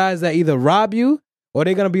be the guys that either rob you, or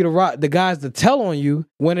they're going to be the guys to tell on you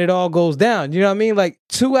when it all goes down. You know what I mean? Like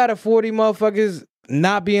 2 out of 40 motherfuckers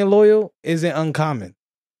not being loyal isn't uncommon.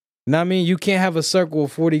 You know what I mean? You can't have a circle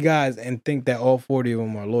of 40 guys and think that all 40 of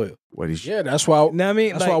them are loyal. Yeah, that's why. You know what I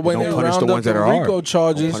mean? That's why when they round up the RICO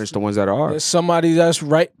charges, don't punish the ones that are. There's somebody that's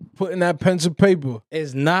right putting that pen to paper.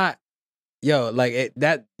 It's not,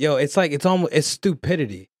 it's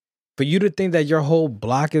stupidity. For you to think that your whole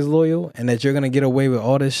block is loyal and that you're going to get away with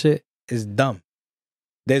all this shit is dumb.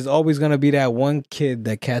 There's always going to be that one kid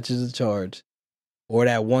that catches a charge, or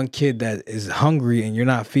that one kid that is hungry and you're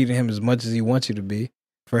not feeding him as much as he wants you to be,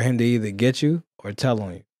 for him to either get you or tell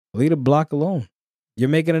on you. Leave the block alone. You're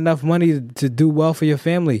making enough money to do well for your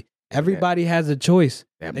family. Everybody has a choice.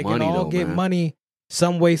 They can all get money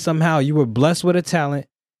some way, somehow. You were blessed with a talent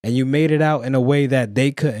and you made it out in a way that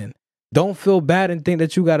they couldn't. Don't feel bad and think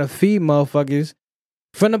that you got to feed motherfuckers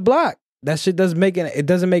from the block. That shit doesn't make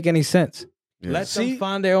any sense. Yeah. Let them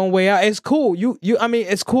find their own way out. It's cool.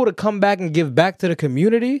 It's cool to come back and give back to the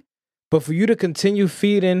community, but for you to continue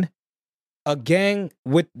feeding a gang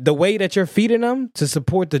with the way that you're feeding them, to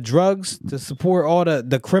support the drugs, to support all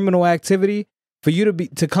the criminal activity, for you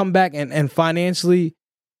to come back and financially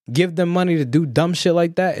give them money to do dumb shit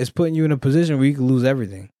like that, is putting you in a position where you can lose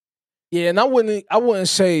everything. Yeah, and I wouldn't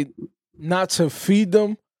say not to feed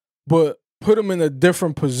them, but put them in a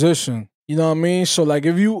different position. You know what I mean? So like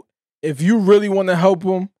if you really want to help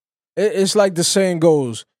them, it's like the saying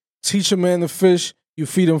goes, teach a man to fish, you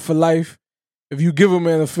feed him for life. If you give a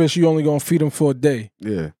man a fish, you only gonna feed him for a day.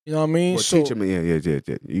 Yeah. You know what I mean? Well, teach him, yeah.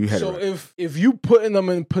 You had so it right. if you putting them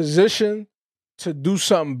in position to do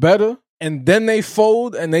something better, and then they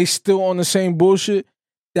fold and they still on the same bullshit,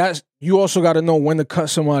 that's, you also got to know when to cut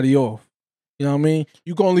somebody off. You know what I mean?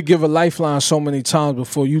 You can only give a lifeline so many times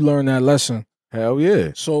before you learn that lesson. Hell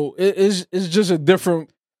yeah. So it's just a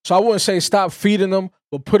different. So I wouldn't say stop feeding them,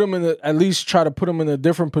 but put them at least try to put them in a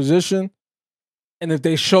different position. And if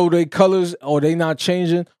they show their colors, or they not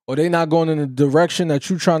changing, or they not going in the direction that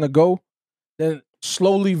you're trying to go, then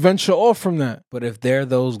slowly venture off from that. But if they're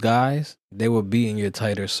those guys, they will be in your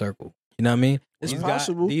tighter circle. You know what I mean? It's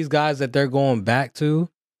possible. These guys that they're going back to.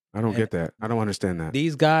 I don't get that. I don't understand that.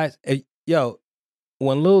 These guys,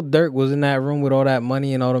 when Lil Durk was in that room with all that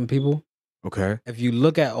money and all them people. Okay. If you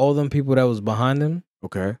look at all them people that was behind him.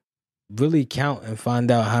 Okay. Really count and find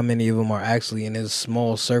out how many of them are actually in his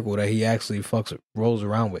small circle that he actually rolls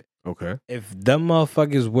around with. Okay. If them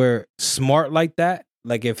motherfuckers were smart like that,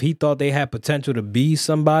 like if he thought they had potential to be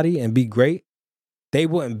somebody and be great, they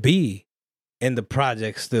wouldn't be in the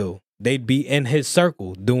project still. They'd be in his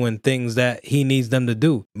circle doing things that he needs them to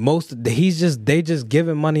do. They just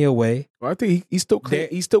giving money away. Well, I think he still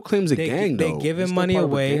claims a gang though. They giving money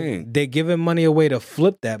away. They giving money away to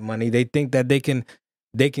flip that money. They think that they can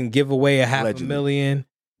give away $500,000.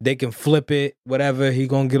 They can flip it, whatever. He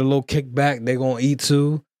gonna get a little kickback. They gonna eat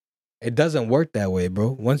too. It doesn't work that way,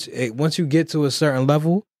 bro. Once you get to a certain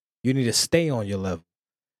level, you need to stay on your level.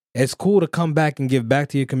 It's cool to come back and give back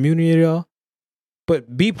to your community, y'all.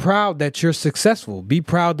 But be proud that you're successful. Be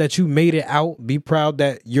proud that you made it out. Be proud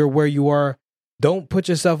that you're where you are. Don't put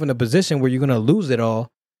yourself in a position where you're gonna lose it all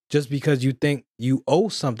just because you think you owe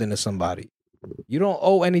something to somebody. You don't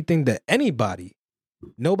owe anything to anybody.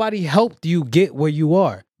 Nobody helped you get where you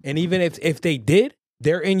are. And even if they did,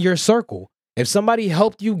 they're in your circle. If somebody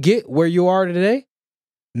helped you get where you are today,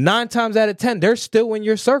 9 times out of 10, they're still in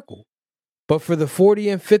your circle. But for the 40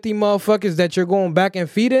 and 50 motherfuckers that you're going back and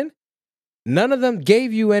feeding, none of them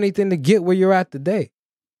gave you anything to get where you're at today.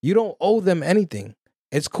 You don't owe them anything.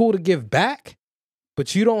 It's cool to give back,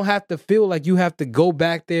 but you don't have to feel like you have to go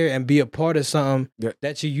back there and be a part of something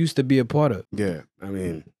that you used to be a part of. Yeah, I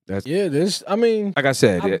mean, that's... Yeah, like I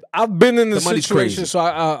said, I've been in the situation, so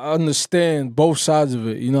I understand both sides of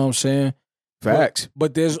it. You know what I'm saying? Facts.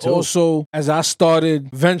 But there's also, as I started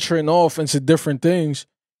venturing off into different things,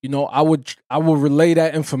 I would relay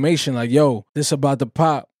that information like, yo, this about to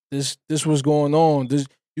pop. This was going on. This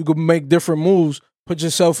you could make different moves. Put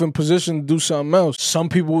yourself in position to do something else. Some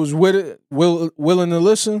people was with it, willing to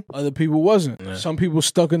listen. Other people wasn't. Yeah. Some people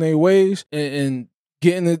stuck in their ways and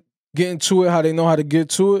getting to it how they know how to get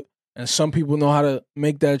to it. And some people know how to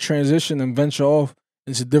make that transition and venture off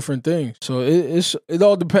into different things. So it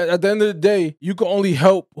all depends. At the end of the day, you can only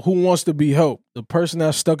help who wants to be helped. The person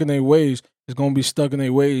that's stuck in their ways is going to be stuck in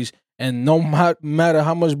their ways. And no matter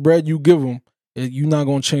how much bread you give them, you're not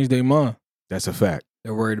going to change their mind. That's a fact.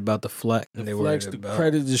 They're worried about the flex. The They're flex, worried the about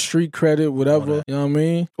credit, the street credit, whatever. You know what I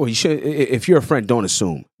mean? Well, you should. If you're a friend, don't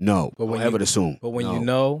assume. No, But when don't ever you- assume. But when No. you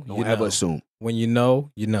know, don't you ever know. assume. When you know,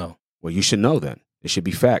 you know. Well, you should know then. It should be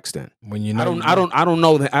facts then. When you know, I don't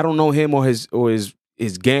know that. I don't know him or his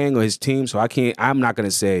gang or his team, so I can't. I'm not gonna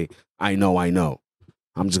say I know.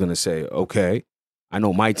 I'm just gonna say okay. I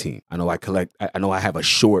know my team. I know I collect. I know I have a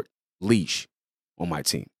short leash on my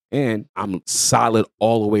team, and I'm solid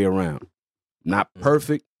all the way around. Not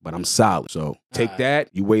perfect, but I'm solid. So take that.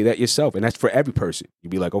 You weigh that yourself, and that's for every person. You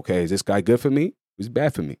be like, okay, is this guy good for me? Is he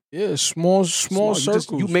bad for me? Yeah, small You circles.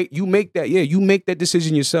 just- you make that. Yeah, you make that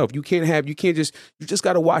decision yourself. You just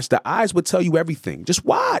gotta watch. The eyes will tell you everything. Just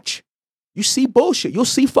watch. You see bullshit. You'll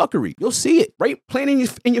see fuckery. You'll see it right playing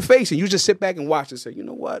in your face, and you just sit back and watch and say, you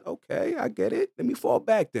know what? Okay, I get it. Let me fall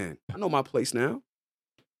back then. I know my place now.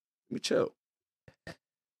 Let me chill.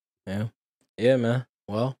 Yeah, man.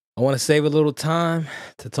 Well, I want to save a little time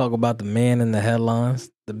to talk about the man in the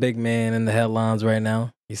headlines, the big man in the headlines right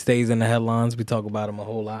now. He stays in the headlines. We talk about him a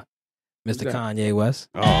whole lot. Mr. that? Kanye West.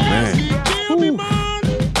 Oh man.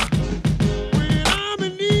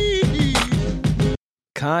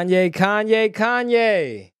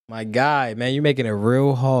 Kanye. My guy, man, you're making it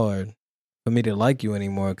real hard for me to like you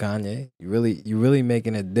anymore, Kanye. You really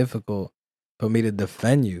making it difficult for me to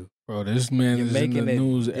defend you. Bro, this man You're is in the making it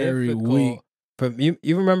news every difficult week.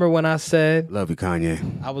 You remember when I said Love you,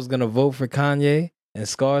 Kanye. I was gonna vote for Kanye, and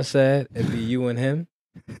Scar said it'd be you and him.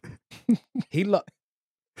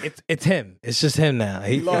 It's him. It's just him now.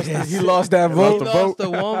 He lost that He vote. lost the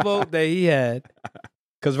one vote that he had.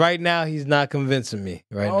 Because right now he's not convincing me.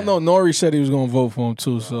 Right I don't now. know. Nori said he was going to vote for him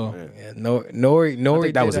too. So Yeah, Nori I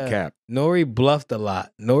think that did was a cap. Nori bluffed a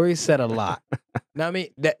lot. Nori said a lot. Now I mean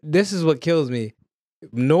this is what kills me.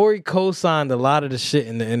 Nori co-signed a lot of the shit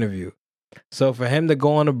in the interview. So for him to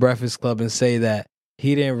go on the Breakfast Club and say that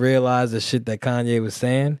he didn't realize the shit that Kanye was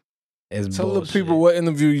saying is tell bullshit. the people what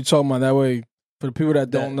interview you talking about. That way, for the people that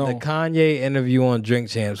don't know. The Kanye interview on Drink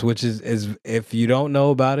Champs, which is if you don't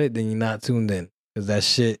know about it, then you're not tuned in. Because that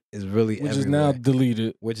shit is really which everywhere. is now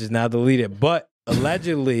deleted. Which is now deleted. But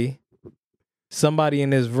allegedly, somebody in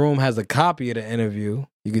this room has a copy of the interview.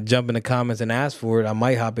 You can jump in the comments and ask for it. I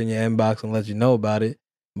might hop in your inbox and let you know about it.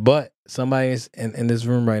 But somebody in this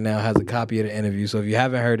room right now has a copy of the interview. So if you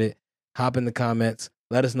haven't heard it, hop in the comments.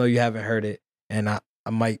 Let us know you haven't heard it. And I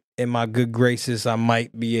might, in my good graces, I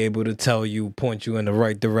might be able to tell you, point you in the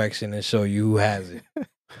right direction and show you who has it.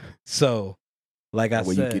 So, like I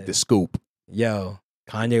Where said, you get the scoop. yo,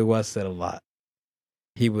 Kanye West said a lot.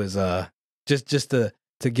 He was just to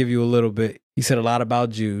give you a little bit. He said a lot about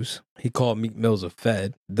Jews. He called Meek Mills a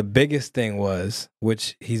Fed. The biggest thing was,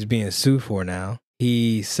 which he's being sued for now.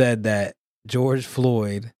 He said that George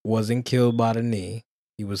Floyd wasn't killed by the knee.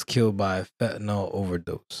 He was killed by a fentanyl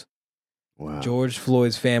overdose. Wow. George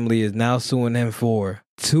Floyd's family is now suing him for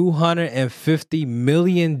 $250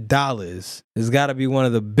 million. It's got to be one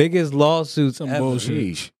of the biggest lawsuits Some ever. bullshit.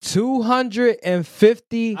 Sheesh.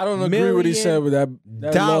 $250 I don't agree with what he said, but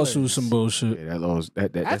that dollars. lawsuit some bullshit. Yeah,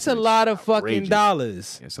 That's a lot of fucking outrageous.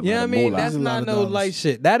 dollars. That's a You know lot what I of mean? moolah. That's That's a lot not of no dollars. light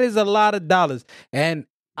shit. That is a lot of dollars. And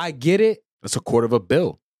I get it. That's a quarter of a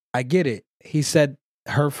bill. I get it. He said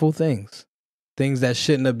hurtful things that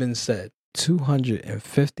shouldn't have been said.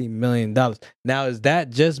 $250 million. Now, is that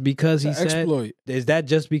just because he That's an said? exploit. Is that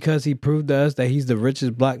just because he proved to us that he's the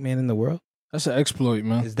richest black man in the world? That's an exploit,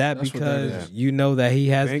 man. Is that That's what that because is. you know that he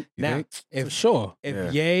has? You Now, think? For if sure.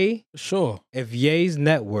 if Yeah. For sure. if Ye's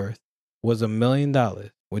net worth was $1 million,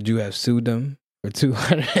 would you have sued him for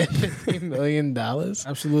 $250 million?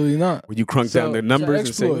 Absolutely not. When you crunk So, down the numbers and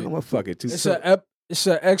say, exploit. you know what, fuck it. It's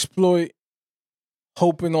an exploit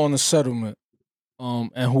hoping on a settlement.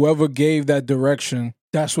 And whoever gave that direction,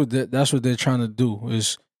 that's what they're trying to do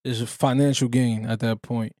is a financial gain at that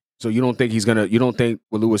point. So you don't think you don't think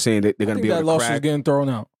what Lou was saying that they're I going to think be that able to lawsuit's crack getting thrown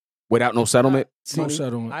out. without no settlement? No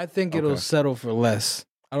settlement. I think it'll Okay. settle for less.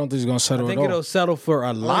 I don't think it's gonna I settle think at all. it'll settle for a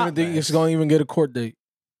I don't lot. even think less. it's gonna even get a court date.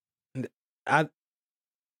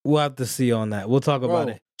 We'll have to see on that. We'll talk about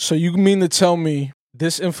Bro, it. So you mean to tell me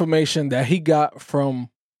this information that he got from,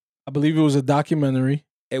 I believe it was a documentary.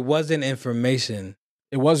 It wasn't information.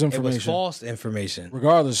 It was It information. was false information.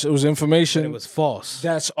 Regardless, it was information But it was false.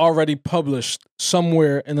 that's already published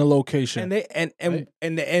somewhere in a location. And they and Right.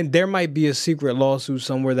 and there might be a secret lawsuit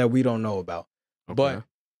somewhere that we don't know about. But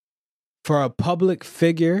for a public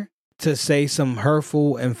figure to say some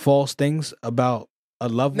hurtful and false things about a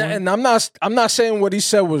loved one, And I'm not saying what he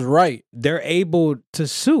said was right. they're able to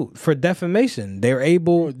sue for defamation. They're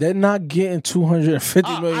able. They're not getting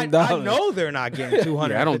 $250 million. I know they're not getting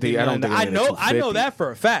 200. I don't think I they're know. getting I know 250. that for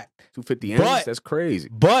a fact. 250 But- M's? That's crazy.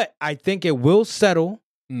 But I think it will settle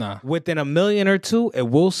Nah. within $1 million or $2 million. It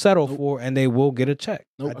will settle for, and they will get a check.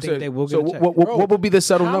 Nope. I think they will get So a check. what would be the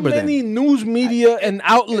settled How number many then? news media and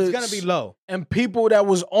outlets It's gonna be low. and people that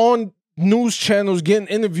was on news channels getting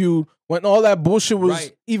interviewed when all that bullshit was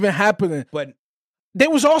Right. even happening? But They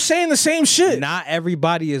was all saying the same shit. not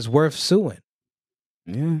everybody is worth suing.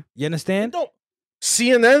 Yeah. You understand? Don't.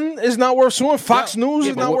 CNN is not worth suing. Fox News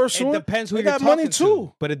yeah, is but not what- worth suing. It depends who They you're got talking money to.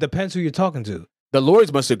 too. But it depends who you're talking to. The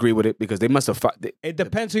lawyers must agree with it because they must have It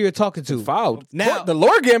depends who you're talking to. filed. Now, The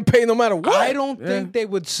lawyer getting paid no matter what. I don't think they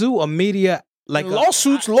would sue a media like In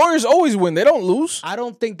lawsuits, lawyers always win. They don't lose. I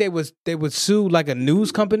don't think they would sue like a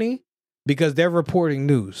news company because they're reporting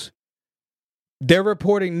news. They're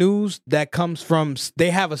reporting news that comes from. They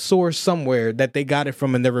have a source somewhere that they got it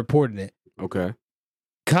from, and they're reporting it. Okay.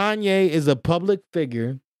 Kanye is a public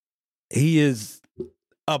figure. He is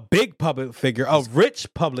a big public figure, a rich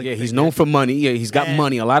public Yeah, figure. he's known for money. Yeah, he's got And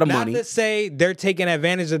money, a lot of Not money. to say they're taking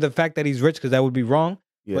advantage of the fact that he's rich because that would be wrong.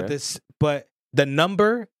 Yeah. But the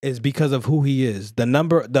number is because of who he is. The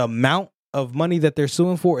amount of money that they're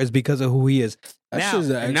suing for is because of who he is. That's Now, just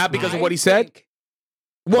an and not because of I what he said? think-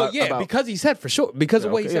 Well, About- yeah, about- because he said for sure. Because of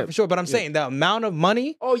Yeah, what he okay, said yeah. for sure. But I'm Yeah. saying the amount of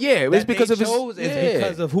money Oh yeah, it was that because they of his. chose is yeah.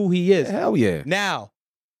 because of who he is. Hell yeah. Now,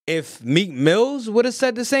 if Meek Mills would have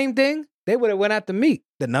said the same thing, they would have went after Meek.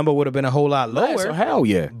 The number would have been a whole lot lower. So hell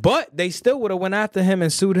yeah. But they still would have went after him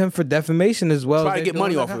and sued him for defamation as well. Try as to they're get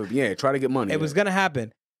money doing off now. of him. Yeah, try to get money. It was gonna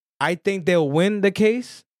happen. I think they'll win the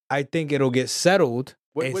case. I think it'll get settled.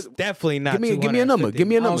 Wait, It's definitely not. Give me a number. Give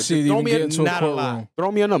me a I don't number. see it Throw even me getting to a not a lot. courtroom.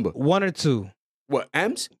 Throw me a number. 1 or 2. What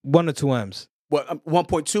M's? 1 or 2 M's. What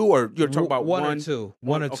 1.2 or you're talking about 1 one? or 2.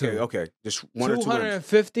 1 or 2. Okay. Just 1 or 2 M's.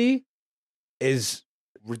 250 is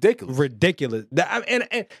Ridiculous. ridiculous.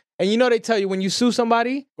 And you know they tell you when you sue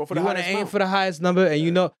somebody, Go for the you want to highest aim amount. for the highest number, and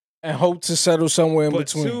you know, And hope to settle somewhere in but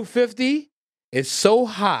between. 250 is so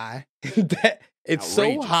high that it's so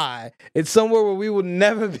Outrageous. high. It's somewhere where we will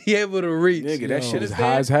never be able to reach. Nigga, that Yo. shit is Understand?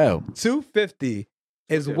 high as hell. 250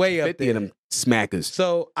 is way up 50 there. of them smackers.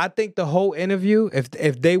 So I think the whole interview, if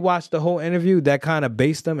they watched the whole interview, that kind of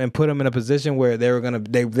based them and put them in a position where they were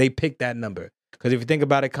they picked that number. Because if you think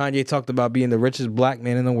about it, Kanye talked about being the richest black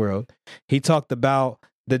man in the world. He talked about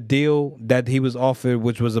the deal that he was offered,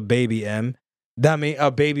 which was a baby M. I mean, a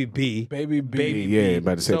baby B. Baby B. Baby Yeah, B.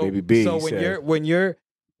 about to say So- baby B. So he when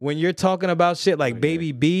said. you're talking about shit like Oh, yeah.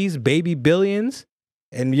 baby B's, baby billions,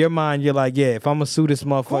 in your mind, you're like, yeah, if I'm gonna sue this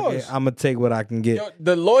motherfucker, course. I'm gonna take what I can get. Yo,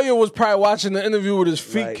 the lawyer was probably watching the interview with his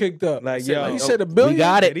feet Like- kicked up. like, He said- yo, he said $1 billion. We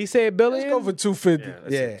got it. Did he say $1 billion? Let's go for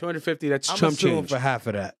 250. Yeah. 250, that's I'm chump assuming change. for half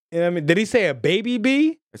of that. You know what I mean? Did he say a baby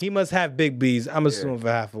B? He must have big B's. I'm assuming for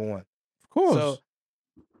half of one. Of course. So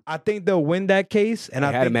I think they'll win that case, and They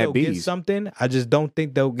I had think him at they'll get B's. something. I just don't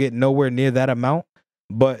think they'll get nowhere near that amount.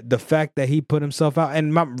 But the fact that he put himself out,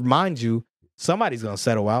 and mind you, somebody's gonna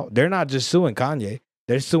settle out. They're not just suing Kanye.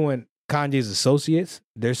 They're suing Kanye's associates.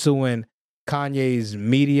 They're suing Kanye's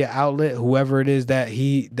media outlet, whoever it is that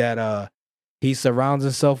he surrounds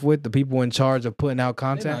himself with, the people in charge of putting out They're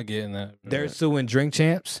content. not getting that. They're suing Drink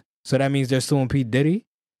Champs. So that means they're suing P. Diddy.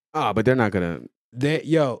 But they're not gonna. They're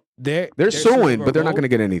Suing, for but they're not both. gonna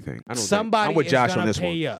get anything. I don't Somebody think. I'm with is Josh gonna on this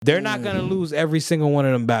pay one. up. They're not gonna lose every single one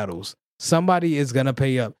of them battles. Somebody is gonna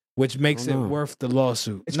pay up, which makes it know. worth the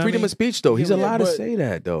lawsuit. It's Know what I freedom mean? of speech, though. He's Yeah, allowed to but- say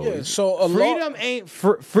that, though. Yeah, so Freedom ain't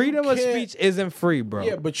freedom of can't- speech isn't free, bro.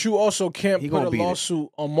 Yeah, but you also can't He put gonna a beat it. lawsuit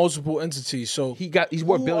on multiple entities. So He's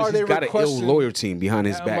worth Who billions. are He's they got an ill requesting lawyer team behind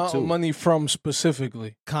his that back amount too. of money from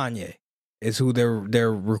specifically. Kanye is who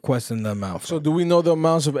they're requesting the amount So from. do we know the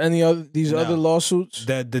amounts of any other these No. other lawsuits?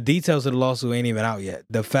 The details of the lawsuit ain't even out yet.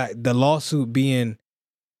 The lawsuit being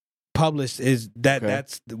published is that Okay.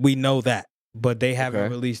 we know that, but they haven't Okay.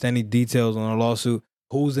 released any details on the lawsuit.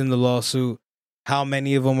 Who's in the lawsuit? How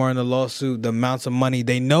many of them are in the lawsuit? The amounts of money.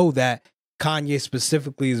 They know that Kanye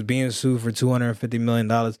specifically is being sued for $250 million,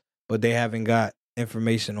 but they haven't got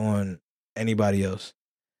information on anybody else.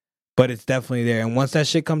 But it's definitely there, and once that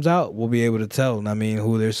shit comes out, we'll be able to tell. I mean,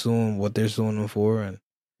 who they're suing, what they're suing them for, and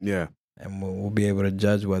Yeah. we'll be able to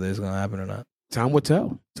judge whether it's gonna happen or not. Time will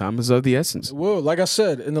tell. Time is of the essence. Well, like I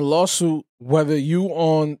said, in the lawsuit, whether you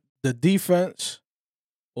on the defense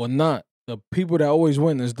or not, the people that always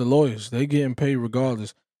win is the lawyers. They getting paid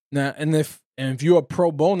regardless. Now, and if you're a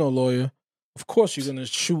pro bono lawyer, of course you're gonna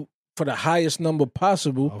shoot for the highest number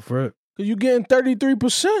possible. For it. Cause you're getting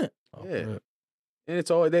 33%. Yeah. And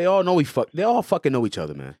it's all they all know they all fucking know each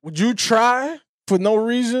other, man. Would you try for no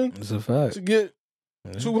reason It's a fact. to get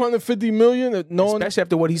 $250 million? Especially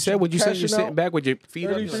after what he said, when you said you're cashing sitting out back with your feet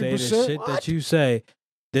up. You say the 33%? shit that you say.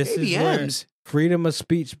 This is where ABMs. freedom of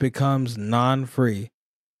speech becomes non-free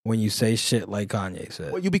when you say shit like Kanye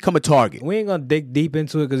said. Well, you become a target. We ain't gonna dig deep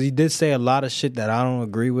into it because he did say a lot of shit that I don't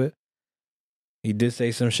agree with. He did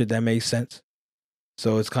say some shit that makes sense.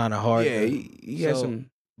 So it's kind of hard. Yeah, he has some.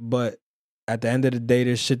 But at the end of the day,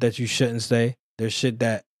 there's shit that you shouldn't say. There's shit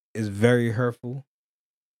that is very hurtful,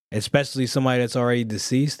 especially somebody that's already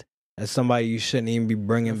deceased. As somebody you shouldn't even be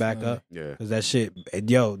bringing back up. Yeah. Because that shit,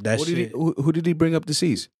 that shit. Who did he bring up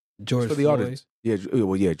deceased? George For the Floyd. audience. Yeah,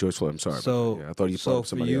 George Floyd. I'm sorry. So, I thought you brought up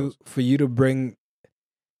somebody else. For you to bring,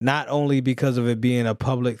 not only because of it being a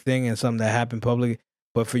public thing and something that happened publicly,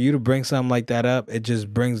 but for you to bring something like that up, it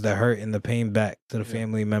just brings the hurt and the pain back to the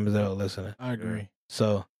family members that are listening. I agree.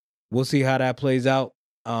 So we'll see how that plays out.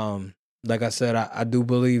 Like I said, I do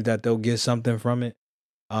believe that they'll get something from it.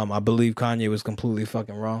 I believe Kanye was completely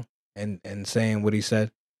fucking wrong and saying what he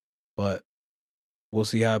said, but we'll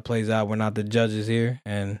see how it plays out. We're not the judges here,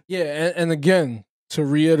 and Yeah, and again, to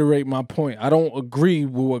reiterate my point, I don't agree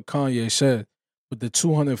with what Kanye said, but the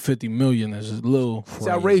 $250 million is a little. It's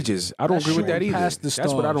outrageous. I don't That agree with that shooting either. past the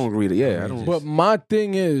That's what I stars. don't agree with. Yeah, I don't. But my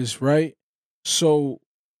thing is, right, so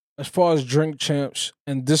as far as Drink Champs,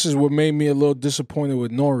 and this is what made me a little disappointed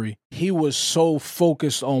with Nori, he was so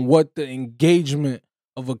focused on what the engagement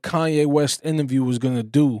of a Kanye West interview was going to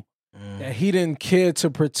do that he didn't care to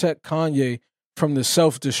protect Kanye from the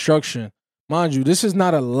self-destruction. Mind you, this is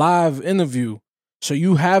not a live interview. So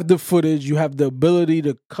you have the footage, you have the ability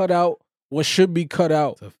to cut out what should be cut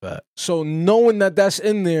out. it's a fact. So knowing that that's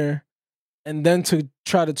in there and then to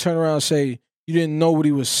try to turn around and say you didn't know what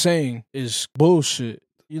he was saying is bullshit.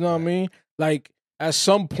 You know what I mean? Like at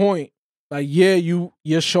some point, like your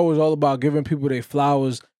show is all about giving people their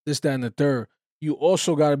flowers, this, that, and the third. You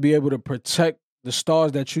also got to be able to protect the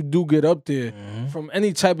stars that you do get up there from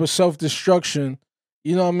any type of self-destruction.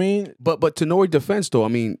 You know what I mean? But to Nori's defense, though, I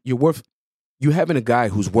mean, you having a guy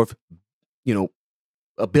who's worth, $1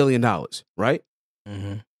 billion, right?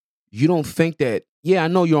 Mm-hmm. You don't think that? Yeah, I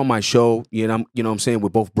know you're on my show. You know what I'm saying? We're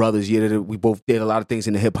both brothers. Yeah, we both did a lot of things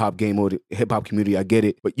in the hip hop game or the hip hop community. I get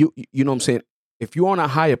it. But you know what I'm saying? If you're on a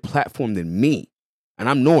higher platform than me, and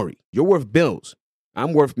I'm Nori, you're worth bills.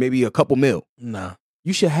 I'm worth maybe a couple mil. Nah.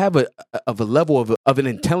 You should have a level of an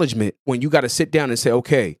intelligence when you got to sit down and say,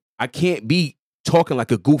 okay, I can't be talking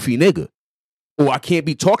like a goofy nigga, or I can't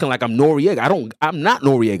be talking like I'm Noriega. I'm not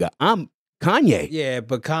Noriega. I'm Kanye. Yeah,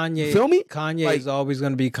 but Kanye, You feel me? Kanye Like, is always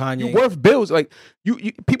going to be Kanye. You're worth bills. Like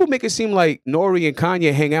you people make it seem like Nori and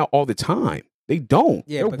Kanye hang out all the time. They don't.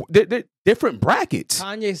 Yeah, they're different brackets.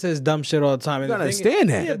 Kanye says dumb shit all the time. You And gotta the thing understand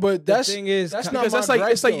that. Yeah, but the thing is, that's Because not Because my that's like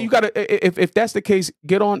gripe, it's like though. you gotta if that's the case,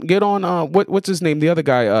 get on what's his name? The other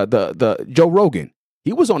guy, the Joe Rogan.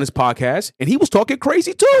 He was on his podcast and he was talking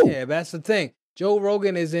crazy too. Yeah, that's the thing. Joe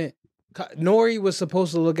Rogan isn't. Nori was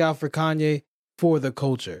supposed to look out for Kanye for the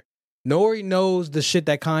culture. Nori knows the shit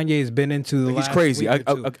that Kanye has been into the Like, last he's crazy. week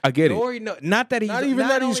or two. I get it. Nori not that he's Not even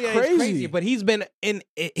that he's only crazy. but he's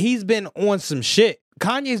been on some shit.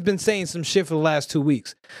 Kanye's been saying some shit for the last 2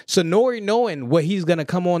 weeks. So Nori, knowing what he's gonna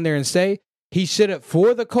come on there and say, he should have,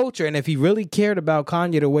 for the culture. And if he really cared about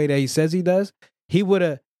Kanye the way that he says he does, he would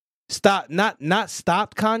have stopped not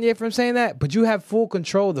stopped Kanye from saying that. But you have full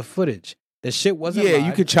control of the footage. The shit wasn't. Yeah, live.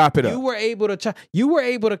 you could chop it up. You were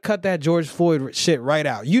able to cut that George Floyd shit right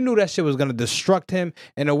out. You knew that shit was gonna destruct him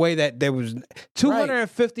in a way that there was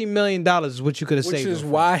 $250 million is what you could have saved. Which is him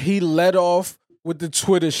from. why he let off with the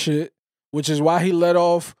Twitter shit, which is why he let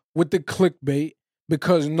off with the clickbait,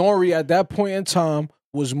 because Nori at that point in time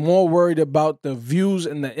was more worried about the views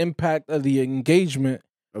and the impact of the engagement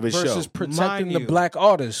Of his versus show. protecting Mind the you. black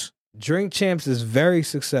artists. Drink Champs is very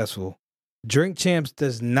successful. Drink Champs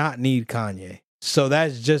does not need Kanye. So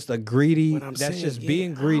that's just a greedy. But I'm That's saying, just yeah,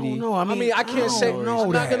 being greedy. I don't know. I mean, I can't say don't no.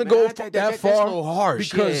 I'm not that, gonna man. go That- that far That's a little harsh.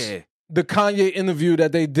 because yeah. the Kanye interview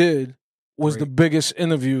that they did was the biggest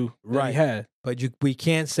interview that Right. he had. But we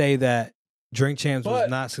can't say that Drink Champs was But-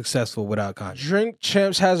 not successful without Kanye. Drink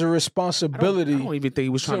Champs has a I responsibility don't even think he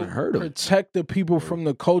was trying to hurt him. protect the people from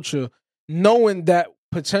the culture, knowing that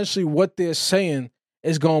potentially what they're saying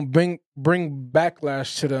is going to bring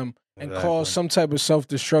backlash to them and cause some type of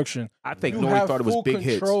self-destruction. I think You Nori have thought it was full big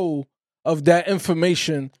hits. control of that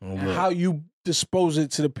information Oh, and look. how you dispose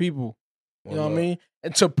it to the people. You know what I look. mean?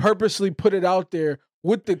 And to purposely put it out there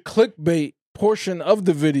with the clickbait portion of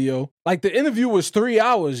the video. Like the interview was 3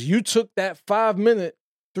 hours. You took that 5 minute,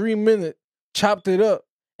 3 minute, chopped it up,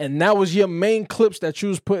 and that was your main clips that you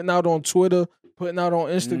was putting out on Twitter, putting out on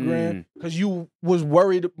Instagram, because you was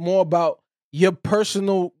worried more about your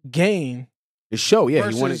personal gain The show, yeah, he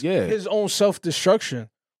versus wanted, yeah. his own self-destruction.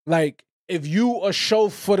 Like, if you a show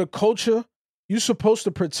for the culture, you supposed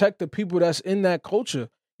to protect the people that's in that culture.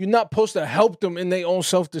 You're not supposed to help them in their own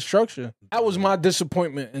self-destruction. That was my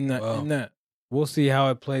disappointment in that. Wow. We'll see how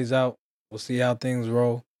it plays out. We'll see how things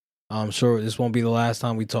roll. I'm sure this won't be the last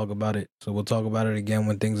time we talk about it. So we'll talk about it again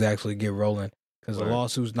when things actually get rolling, because the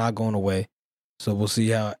lawsuit's not going away. So we'll see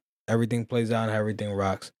how everything plays out and how everything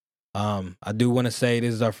rocks. I do want to say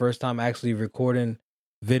this is our first time actually recording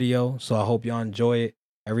video, so I hope y'all enjoy it.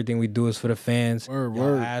 Everything we do is for the fans.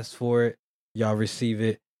 Y'all asked for it. Y'all receive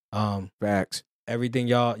it. Facts. Everything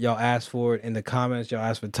y'all ask for it in the comments. Y'all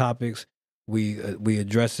ask for topics. We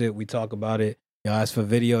address it. We talk about it. Y'all asked for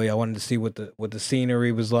video. Y'all wanted to see what the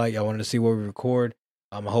scenery was like. Y'all wanted to see where we record.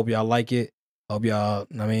 I hope y'all like it. Hope y'all.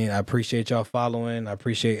 I appreciate y'all following. I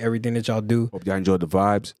appreciate everything that y'all do. Hope y'all enjoyed the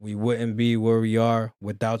vibes. We wouldn't be where we are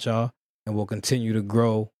without y'all, and we'll continue to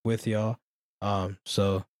grow with y'all.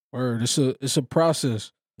 So Word, it's a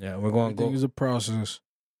process. Yeah, we're going to go. It's a process.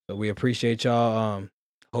 So we appreciate y'all.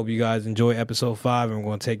 Hope you guys enjoy episode 5, and we're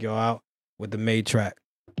going to take y'all out with the M.A.D.E track.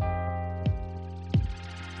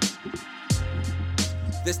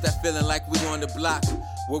 This that feeling like we on the block,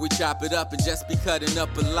 where we chop it up and just be cutting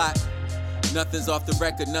up a lot. Nothing's off the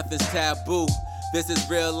record, nothing's taboo. This is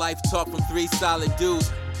real life talk from 3 solid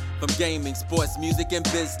dudes. From gaming, sports, music, and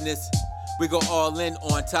business. We go all in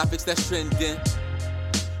on topics that's trending.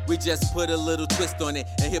 We just put a little twist on it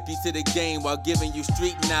and hip you to the game while giving you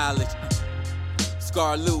street knowledge.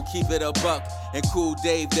 Scar Lou, keep it a buck. And Cool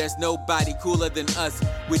Dave, there's nobody cooler than us.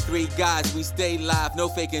 We 3 guys, we stay live, no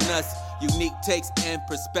faking us. Unique takes and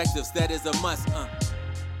perspectives, that is a must.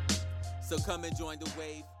 So come and join the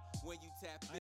wave when you tap.